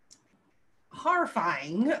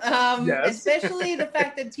horrifying, yes. Especially the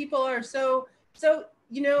fact that people are so,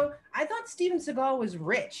 I thought Steven Seagal was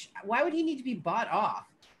rich. Why would he need to be bought off?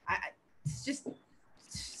 It just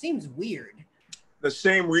seems weird. The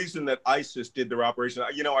same reason that ISIS did their operation.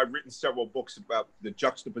 I've written several books about the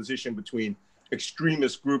juxtaposition between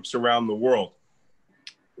extremist groups around the world.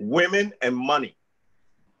 Women and money.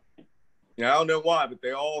 I don't know why, but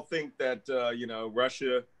they all think that,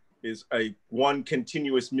 Russia is one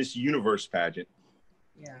continuous Miss Universe pageant.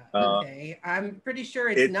 Yeah, okay. I'm pretty sure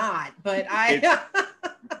it's not, but it's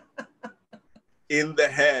in the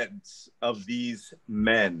heads of these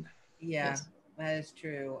men. Yeah, yes. That is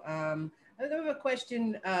true. I have a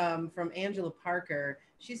question from Angela Parker.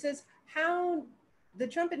 She says, how the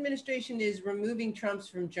Trump administration is removing troops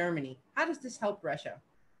from Germany. How does this help Russia?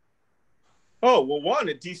 Oh, well, one,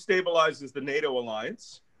 it destabilizes the NATO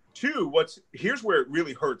alliance. Two, here's where it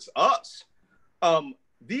really hurts us.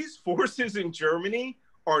 These forces in Germany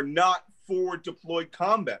are not forward deployed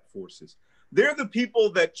combat forces. They're the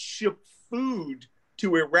people that ship food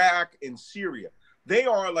to Iraq and Syria. They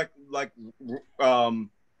are the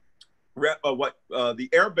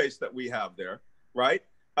air base that we have there, right?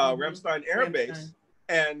 Ramstein Air Base,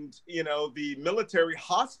 and the military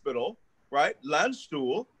hospital, right?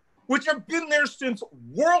 Landstuhl, which have been there since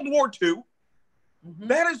World War II. Mm-hmm.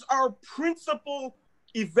 That is our principal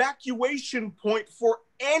evacuation point for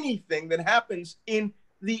anything that happens in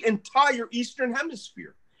the entire Eastern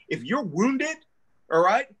Hemisphere. If you're wounded, all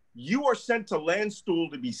right, you are sent to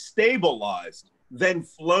Landstuhl to be stabilized, then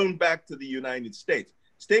flown back to the United States.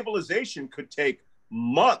 Stabilization could take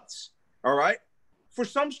months, all right? For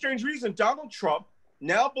some strange reason, Donald Trump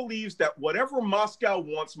now believes that whatever Moscow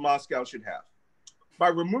wants, Moscow should have. By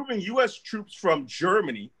removing U.S. troops from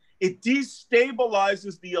Germany, it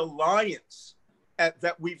destabilizes the alliance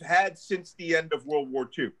that we've had since the end of World War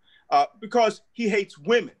II, because he hates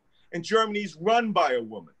women, and Germany's run by a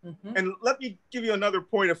woman. Mm-hmm. And let me give you another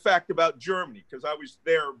point of fact about Germany, because I was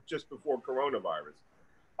there just before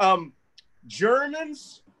coronavirus.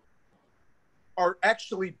 Germans are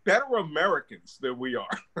actually better Americans than we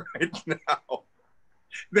are right now.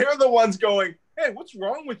 They're the ones going, hey, what's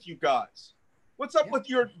wrong with you guys? What's up with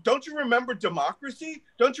don't you remember democracy?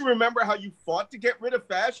 Don't you remember how you fought to get rid of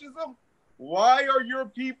fascism? Why are your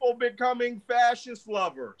people becoming fascist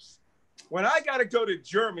lovers? When I got to go to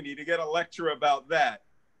Germany to get a lecture about that,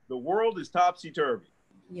 the world is topsy-turvy.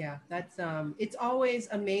 Yeah, that's it's always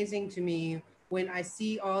amazing to me when I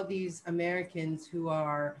see all these Americans who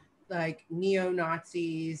are like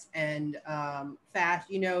neo-Nazis and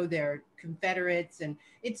they're Confederates, and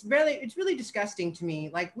it's really disgusting to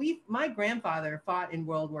me. Like my grandfather fought in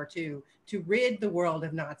World War II to rid the world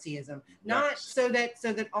of Nazism, not so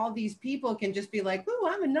that all these people can just be like, "Ooh,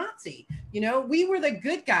 I'm a Nazi." We were the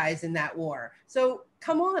good guys in that war. So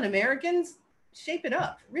come on, Americans, shape it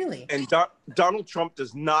up, really. And Donald Trump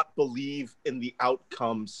does not believe in the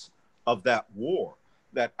outcomes of that war.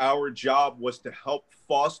 that our job was to help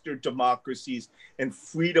foster democracies and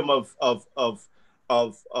freedom of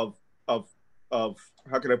how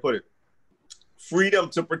can I put it? Freedom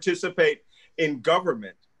to participate in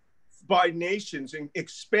government by nations and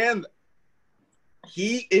expand them.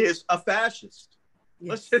 He is a fascist. Yes.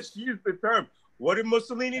 Let's just use the term. What did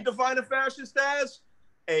Mussolini define a fascist as?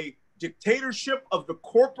 A dictatorship of the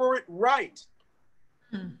corporate right.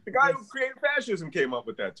 The guy who created fascism came up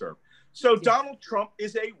with that term. So Donald Trump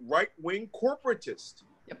is a right-wing corporatist.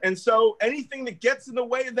 And so anything that gets in the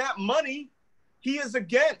way of that money, he is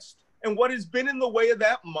against. And what has been in the way of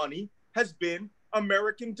that money has been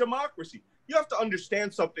American democracy. You have to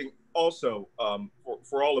understand something also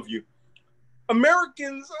for all of you.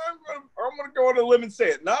 Americans, I'm going to go on a limb and say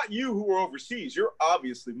it, not you who are overseas. You're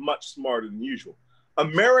obviously much smarter than usual.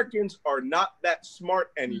 Americans are not that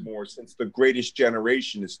smart anymore since the greatest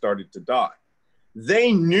generation has started to die.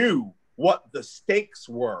 They knew what the stakes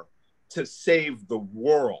were to save the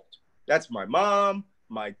world. That's my mom,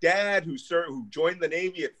 my dad, who joined the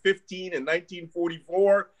Navy at 15 in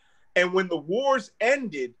 1944. And when the wars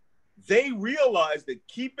ended, they realized that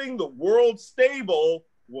keeping the world stable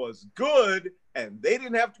was good, and they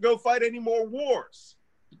didn't have to go fight any more wars.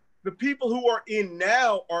 The people who are in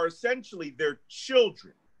now are essentially their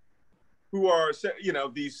children, who are,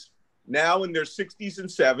 these now in their 60s and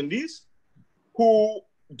 70s, who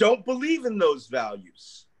don't believe in those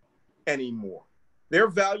values anymore. Their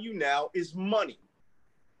value now is money.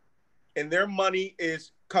 And their money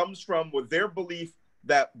comes from with their belief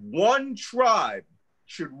that one tribe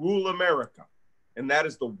should rule America. And that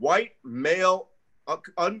is the white, male,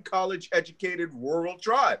 uncollege educated rural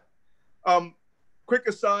tribe. Quick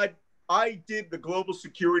aside, I did the global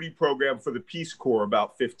security program for the Peace Corps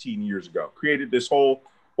about 15 years ago, created this whole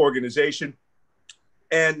organization.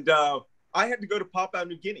 And I had to go to Papua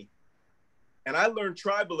New Guinea. And I learned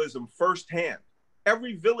tribalism firsthand.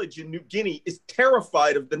 Every village in New Guinea is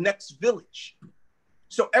terrified of the next village.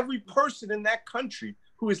 So every person in that country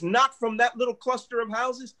who is not from that little cluster of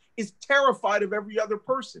houses is terrified of every other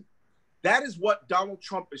person. That is what Donald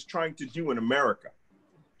Trump is trying to do in America.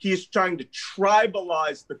 He is trying to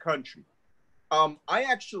tribalize the country. I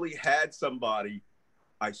actually had somebody,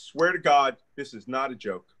 I swear to God, this is not a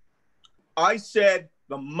joke. I said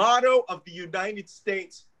the motto of the United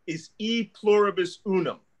States is E pluribus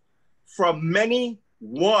unum, from many,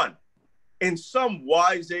 one. And some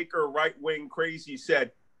wiseacre right-wing crazy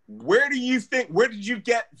said, where did you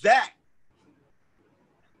get that?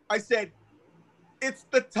 I said, it's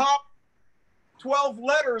the top 12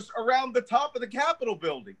 letters around the top of the Capitol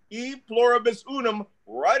building. E pluribus unum,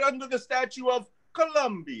 right under the Statue of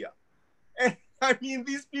Columbia. And I mean,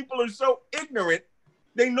 these people are so ignorant,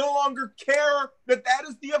 they no longer care that that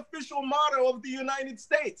is the official motto of the United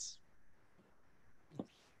States.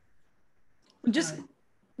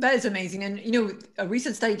 That is amazing. And, a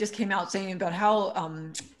recent study just came out saying about how,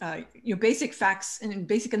 basic facts and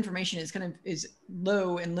basic information is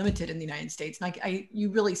low and limited in the United States. And you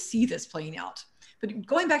really see this playing out. But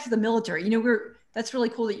going back to the military, that's really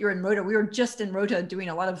cool that you're in Rota. We were just in Rota doing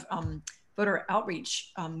a lot of voter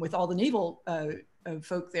outreach with all the naval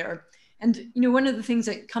folk there. And, one of the things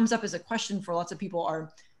that comes up as a question for lots of people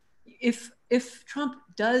are, if Trump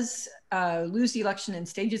does lose the election and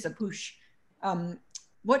stages a push,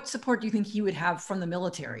 what support do you think he would have from the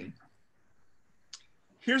military?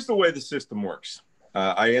 Here's the way the system works.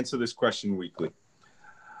 I answer this question weekly.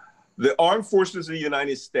 The armed forces of the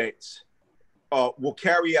United States will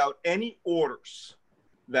carry out any orders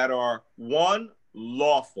that are, one,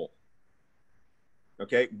 lawful.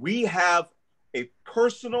 Okay, we have a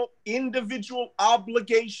personal, individual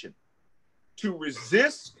obligation to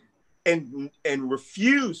resist and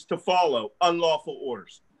refuse to follow unlawful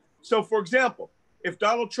orders. So, for example, if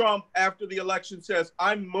Donald Trump, after the election, says,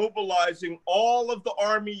 I'm mobilizing all of the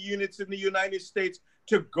army units in the United States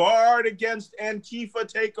to guard against Antifa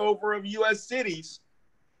takeover of U.S. cities,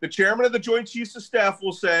 the chairman of the Joint Chiefs of Staff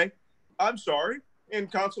will say, I'm sorry, in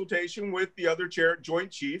consultation with the other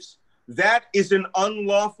Joint Chiefs, that is an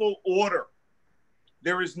unlawful order.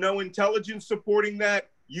 There is no intelligence supporting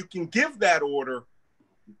that. You can give that order.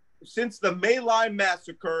 Since the My Lai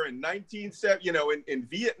massacre in in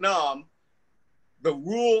Vietnam, the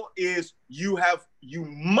rule is you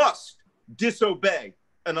must disobey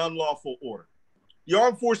an unlawful order. The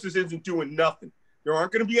armed forces isn't doing nothing. There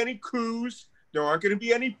aren't going to be any coups. There aren't going to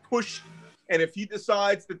be any push. And if he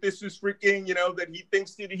decides that this is freaking, that he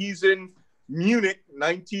thinks that he's in Munich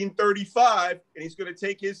 1935 and he's going to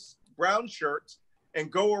take his brown shirts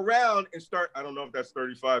and go around and start, I don't know if that's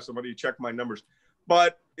 35, somebody check my numbers,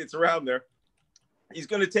 but it's around there, he's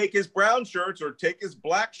going to take his brown shirts or take his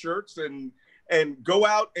black shirts and go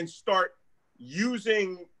out and start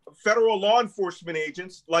using federal law enforcement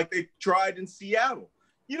agents like they tried in Seattle.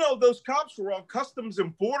 You know, those cops were on Customs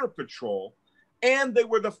and Border Patrol, and they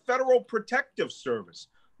were the Federal Protective Service.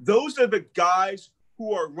 Those are the guys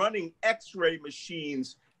who are running X-ray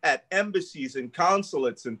machines at embassies and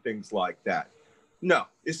consulates and things like that. No,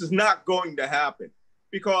 this is not going to happen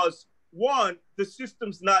because, one, the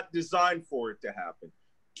system's not designed for it to happen.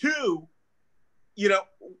 Two, you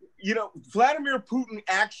know, Vladimir Putin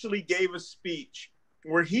actually gave a speech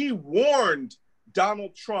where he warned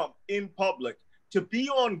Donald Trump in public to be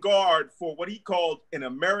on guard for what he called an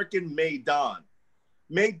American Maidan.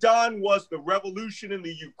 Maidan was the revolution in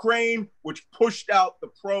the Ukraine, which pushed out the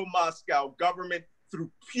pro-Moscow government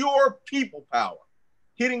through pure people power,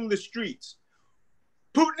 hitting the streets.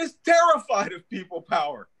 Putin is terrified of people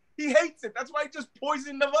power. He hates it. That's why he just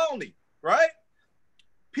poisoned Navalny, right?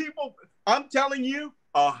 People, I'm telling you,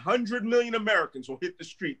 100 million Americans will hit the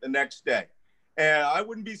street the next day. And I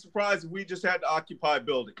wouldn't be surprised if we just had to occupy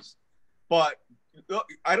buildings. But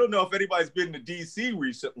I don't know if anybody's been to DC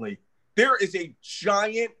recently. There is a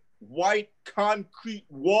giant white concrete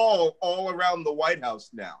wall all around the White House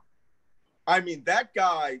now. I mean, that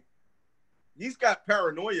guy, he's got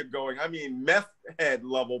paranoia going. I mean, meth head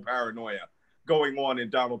level paranoia going on in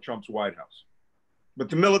Donald Trump's White House. But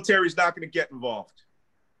the military's not going to get involved.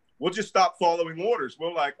 We'll just stop following orders.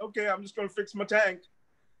 We're like, okay, I'm just going to fix my tank.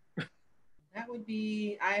 That would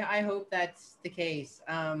be, I hope that's the case.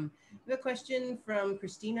 We have a question from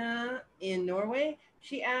Christina in Norway.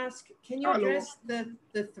 She asked, can you address the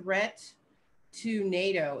threat to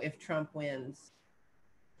NATO if Trump wins?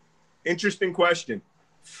 Interesting question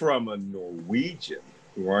from a Norwegian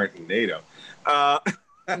who aren't in NATO.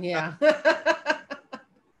 Yeah.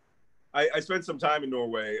 I spent some time in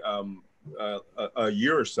Norway a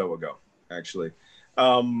year or so ago, actually.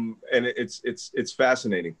 And it's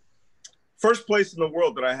fascinating. First place in the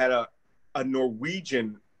world that I had a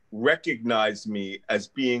Norwegian recognize me as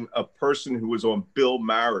being a person who was on Bill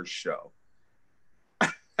Maher's show. I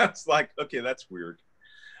was like, okay, that's weird.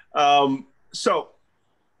 So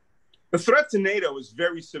the threat to NATO is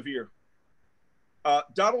very severe.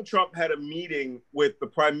 Donald Trump had a meeting with the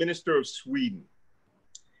Prime Minister of Sweden.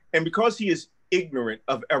 And because he is ignorant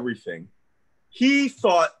of everything, he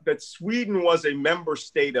thought that Sweden was a member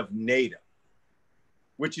state of NATO,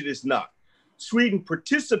 which it is not. Sweden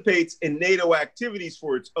participates in NATO activities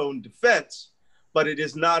for its own defense, but it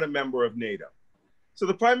is not a member of NATO. So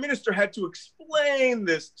the prime minister had to explain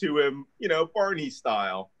this to him, you know, Barney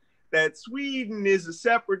style, that Sweden is a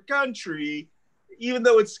separate country, even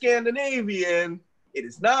though it's Scandinavian, it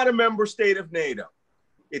is not a member state of NATO.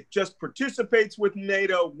 It just participates with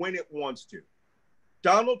NATO when it wants to.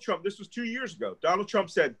 Donald Trump, this was 2 years ago, Donald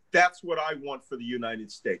Trump said, that's what I want for the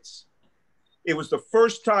United States. It was the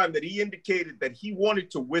first time that he indicated that he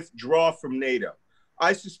wanted to withdraw from NATO.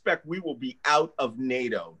 I suspect we will be out of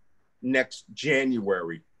NATO next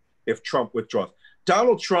January if Trump withdraws.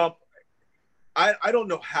 Donald Trump, I don't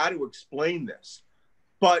know how to explain this,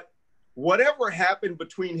 but whatever happened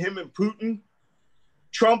between him and Putin,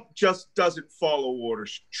 Trump just doesn't follow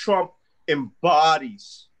orders. Trump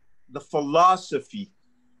embodies the philosophy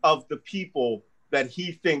of the people that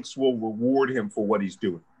he thinks will reward him for what he's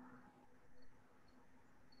doing.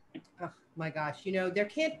 Oh my gosh, you know, there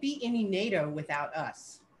can't be any NATO without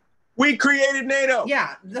us. We created NATO.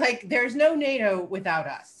 Yeah, like there's no NATO without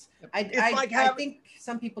us. I think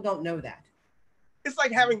some people don't know that. It's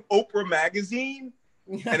like having Oprah magazine,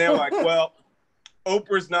 and they're like, well,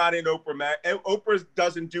 Oprah's not in Oprah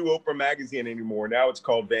doesn't do Oprah magazine anymore. Now it's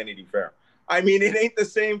called Vanity Fair. I mean, it ain't the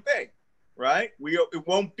same thing, right? It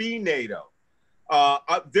won't be NATO.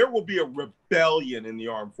 There will be a rebellion in the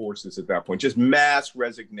armed forces at that point, just mass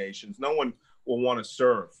resignations. No one will want to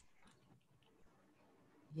serve.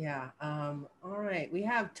 Yeah. All right. We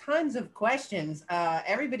have tons of questions.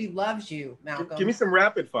 Everybody loves you, Malcolm. Give me some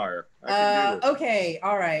rapid fire. Okay.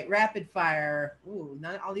 All right. Rapid fire. Ooh,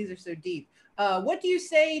 not all these are so deep. What do you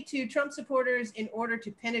say to Trump supporters in order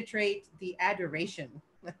to penetrate the adoration?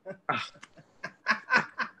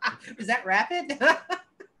 Is that rapid?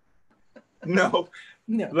 No.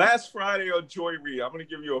 Last Friday on Joy Reid, I'm going to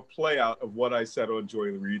give you a play out of what I said on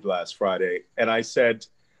Joy Reid last Friday. And I said,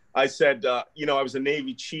 you know, I was a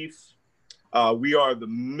Navy chief. We are the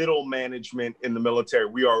middle management in the military.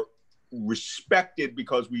 We are respected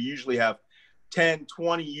because we usually have 10,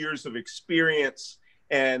 20 years of experience.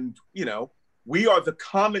 And, you know, we are the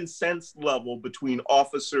common sense level between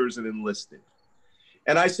officers and enlisted.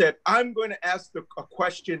 And I said, I'm going to ask a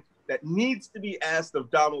question that needs to be asked of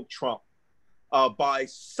Donald Trump. by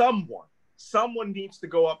someone. Someone needs to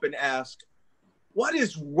go up and ask, what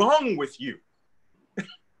is wrong with you?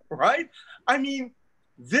 Right? I mean,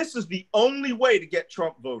 this is the only way to get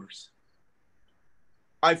Trump voters.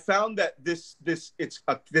 I found that this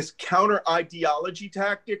counter ideology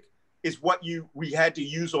tactic is what we had to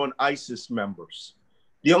use on ISIS members.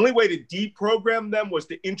 The only way to deprogram them was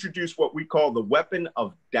to introduce what we call the weapon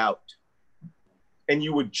of doubt. And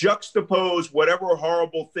you would juxtapose whatever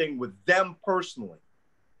horrible thing with them personally,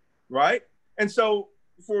 right? And so,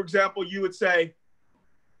 for example, you would say,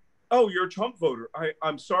 oh, you're a Trump voter.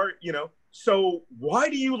 I'm sorry, so why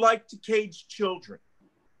do you like to cage children?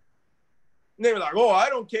 And they were like, oh, I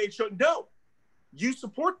don't cage children. No, you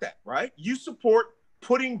support that, right? You support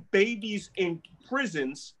putting babies in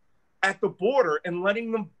prisons at the border and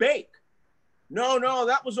letting them bake. No,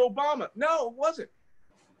 that was Obama. No, it wasn't.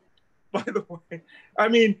 By the way, I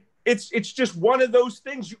mean, it's just one of those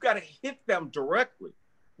things. You got to hit them directly.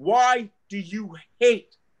 Why do you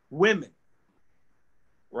hate women?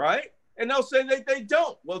 Right? And they'll say they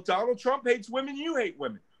don't. Well, Donald Trump hates women. You hate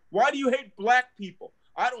women. Why do you hate black people?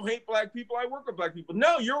 I don't hate black people. I work with black people.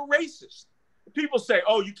 No, you're a racist. People say,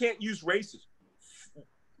 oh, you can't use racist.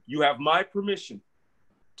 You have my permission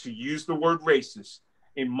to use the word racist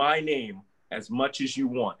in my name as much as you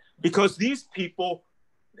want. Because these people,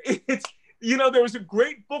 there was a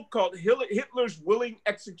great book called Hitler's Willing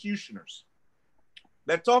Executioners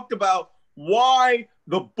that talked about why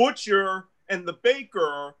the butcher and the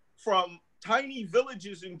baker from tiny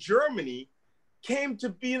villages in Germany came to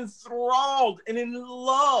be enthralled and in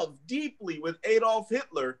love deeply with Adolf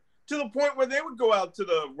Hitler, to the point where they would go out to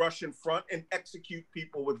the Russian front and execute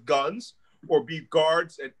people with guns or be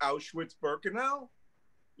guards at Auschwitz-Birkenau.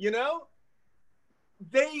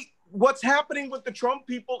 What's happening with the Trump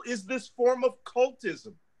people is this form of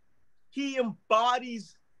cultism. He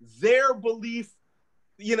embodies their belief.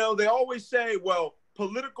 They always say, well,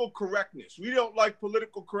 political correctness. We don't like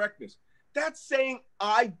political correctness. That's saying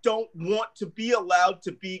I don't want to be allowed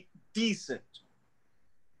to be decent.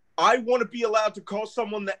 I want to be allowed to call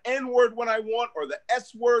someone the N word when I want, or the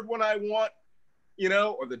S word when I want,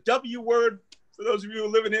 or the W word, for those of you who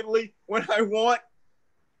live in Italy, when I want,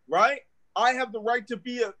 right? I have the right to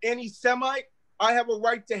be an anti-Semite. I have a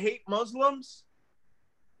right to hate Muslims.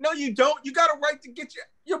 No, you don't. You got a right to get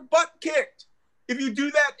your butt kicked if you do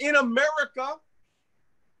that in America.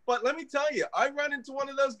 But let me tell you, I run into one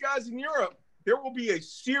of those guys in Europe, there will be a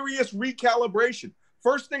serious recalibration.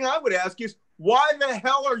 First thing I would ask is, why the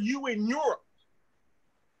hell are you in Europe?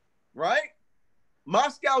 Right?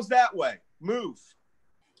 Moscow's that way. Move.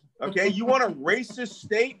 Okay, you want a racist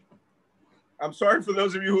state? I'm sorry for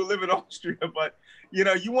those of you who live in Austria, but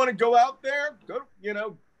you want to go out there,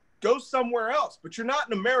 go somewhere else. But you're not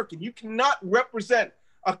an American. You cannot represent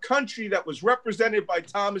a country that was represented by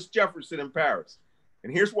Thomas Jefferson in Paris.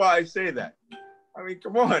 And here's why I say that. I mean,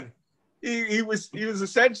 come on. He was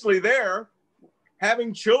essentially there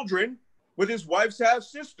having children with his wife's half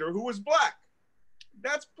sister who was black.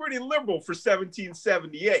 That's pretty liberal for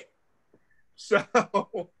 1778. So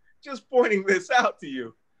just pointing this out to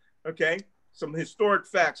you, okay? Some historic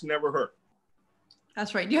facts never hurt.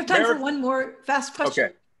 That's right. Do you have time for one more fast question?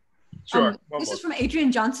 Okay, sure. This is from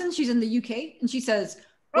Adrienne Johnson. She's in the UK, and she says,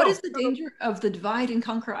 what is the danger of the divide and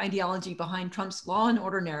conquer ideology behind Trump's law and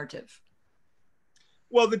order narrative?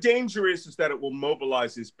 Well, the danger is that it will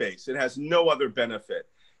mobilize his base. It has no other benefit.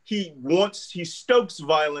 He stokes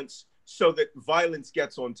violence so that violence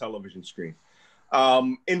gets on television screen.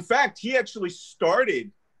 In fact, he actually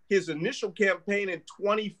started his initial campaign in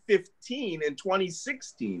 2015 and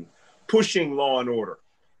 2016, pushing law and order.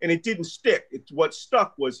 And it didn't stick. What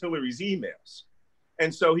stuck was Hillary's emails.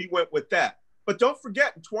 And so he went with that. But don't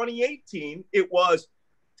forget, in 2018, it was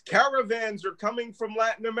caravans are coming from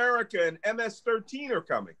Latin America and MS-13 are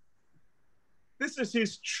coming. This is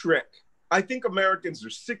his trick. I think Americans are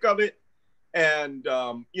sick of it. And,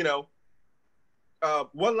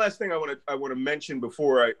 one last thing I want to mention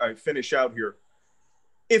before I finish out here.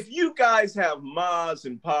 If you guys have mas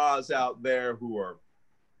and pas out there who are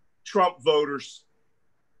Trump voters,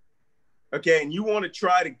 okay, and you want to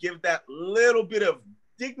try to give that little bit of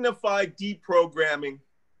dignified deprogramming,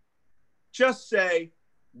 just say,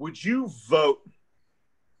 would you vote?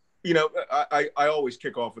 I always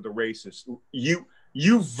kick off with the racist.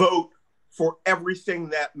 You vote for everything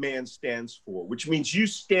that man stands for, which means you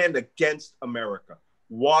stand against America.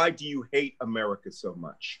 Why do you hate America so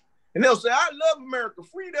much? And they'll say, I love America,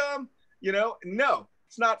 freedom. No,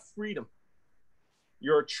 it's not freedom.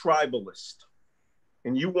 You're a tribalist,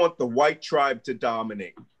 and you want the white tribe to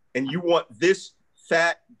dominate, and you want this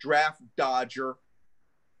fat draft dodger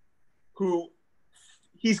who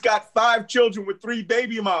He's got 5 children with 3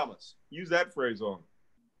 baby mamas. Use that phrase on him.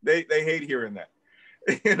 They hate hearing that.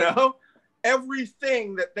 You know,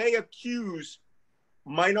 everything that they accuse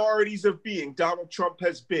minorities of being, Donald Trump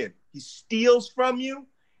has been. He steals from you.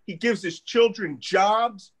 He gives his children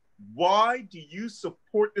jobs. Why do you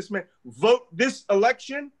support this man? Vote this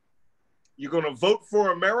election. You're going to vote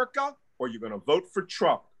for America or you're going to vote for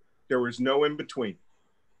Trump. There is no in between.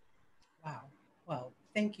 Wow. Well,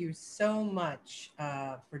 thank you so much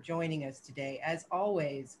for joining us today. As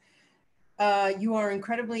always, you are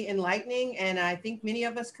incredibly enlightening, and I think many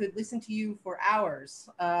of us could listen to you for hours,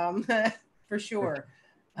 for sure.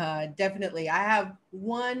 Definitely. I have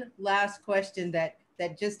one last question that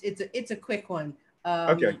just, it's a quick one.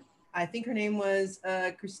 Okay. I think her name was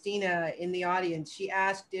Christina in the audience. She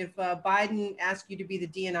asked if Biden asked you to be the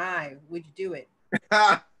DNI, would you do it?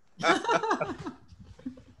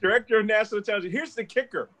 Director of National Intelligence. Here's the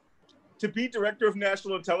kicker. To be Director of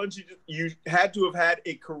National Intelligence, you had to have had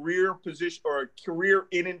a career position or a career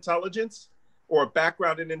in intelligence or a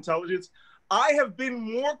background in intelligence. I have been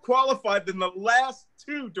more qualified than the last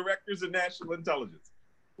 2 directors of national intelligence.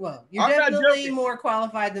 Well, you're definitely more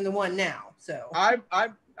qualified than the one now. So I'm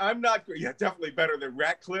not, yeah, definitely better than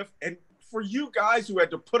Ratcliffe. And for you guys who had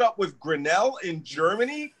to put up with Grinnell in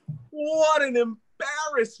Germany, what an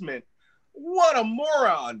embarrassment. What a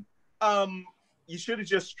moron. You should have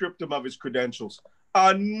just stripped him of his credentials.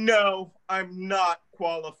 No, I'm not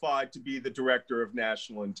qualified to be the Director of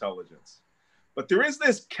National Intelligence. But there is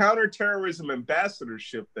this counter-terrorism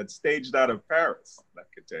ambassadorship that's staged out of Paris that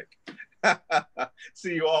could take.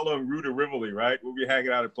 See you all on Rue de Rivoli, right? We'll be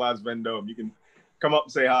hanging out at Place Vendôme. You can come up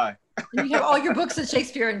and say hi. You have all your books at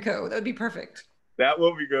Shakespeare & Co. That would be perfect. That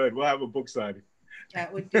will be good. We'll have a book signing.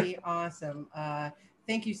 That would be awesome.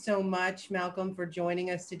 Thank you so much, Malcolm, for joining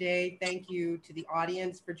us today. Thank you to the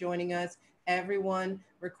audience for joining us. Everyone,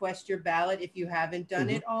 request your ballot if you haven't done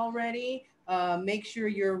it already. Make sure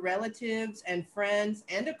your relatives and friends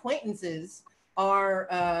and acquaintances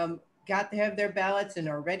are got to have their ballots and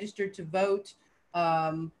are registered to vote.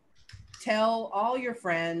 Tell all your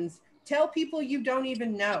friends. Tell people you don't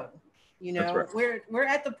even know. You know, right. We're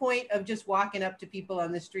at the point of just walking up to people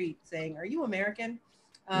on the street saying, "Are you American?"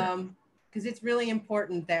 Because it's really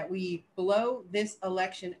important that we blow this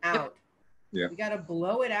election out. Yeah. We got to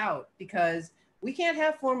blow it out because we can't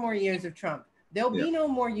have 4 more years of Trump. There'll be no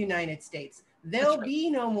more United States. There'll be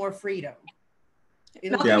no more freedom.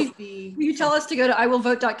 It'll just be. Will you tell us to go to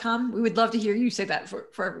iwillvote.com? We would love to hear you say that for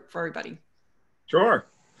everybody. Sure.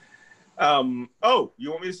 Oh,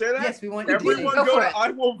 you want me to say that? Yes, we want everyone to. Go to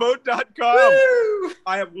iwillvote.com.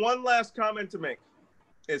 I have one last comment to make.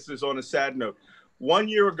 This is on a sad note. 1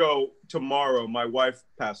 year ago tomorrow, my wife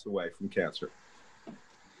passed away from cancer.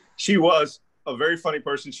 She was a very funny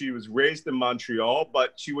person. She was raised in Montreal,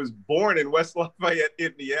 but she was born in West Lafayette,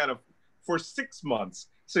 Indiana for 6 months.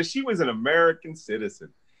 So she was an American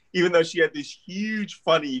citizen, even though she had this huge,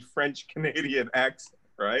 funny French-Canadian accent,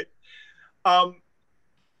 right? I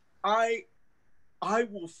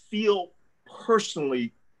will feel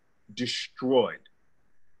personally destroyed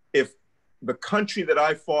if the country that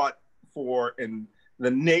I fought for and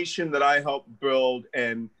the nation that I helped build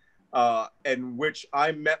and which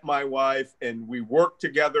I met my wife and we worked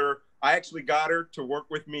together. I actually got her to work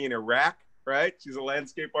with me in Iraq, right? She's a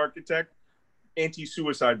landscape architect.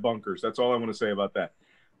 Anti-suicide bunkers. That's all I want to say about that.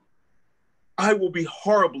 I will be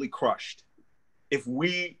horribly crushed if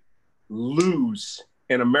we lose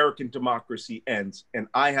and American democracy ends and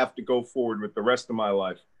I have to go forward with the rest of my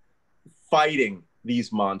life fighting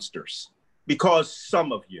these monsters because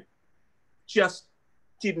some of you just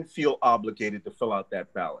didn't feel obligated to fill out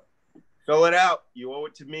that ballot. Fill it out. You owe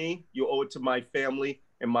it to me. You owe it to my family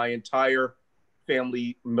and my entire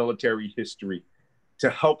family military history to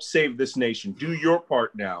help save this nation. Do your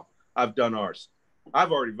part now. I've done ours.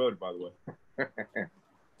 I've already voted, by the way.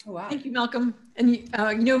 Oh, wow. Thank you, Malcolm. And you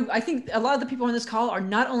know, I think a lot of the people on this call are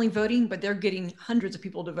not only voting, but they're getting hundreds of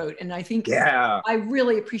people to vote. And I think I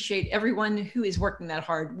really appreciate everyone who is working that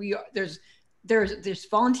hard. There's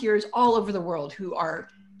volunteers all over the world who are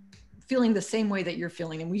feeling the same way that you're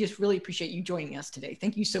feeling. And we just really appreciate you joining us today.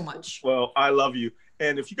 Thank you so much. Well, I love you.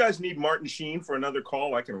 And if you guys need Martin Sheen for another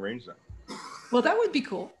call, I can arrange that. Well, that would be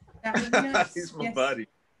cool. That would be nice. He's my buddy.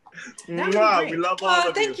 Wow, we love all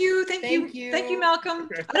of thank you. Thank you, Malcolm.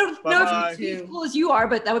 I don't know if you're as cool as you are,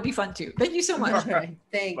 but that would be fun too. Thank you so much. Right.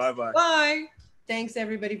 Thanks. Bye-bye. Bye. Thanks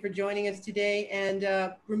everybody for joining us today.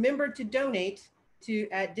 And remember to donate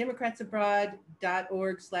at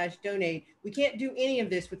democratsabroad.org/donate. We can't do any of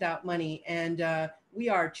this without money. And we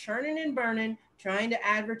are churning and burning, trying to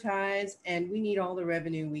advertise, and we need all the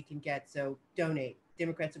revenue we can get. So donate.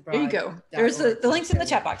 Democrats Abroad. There you go. There's the links in the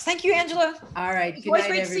chat box. Thank you, Angela. All right. It's always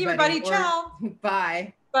great to see everybody. Ciao.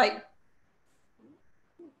 Bye. Bye.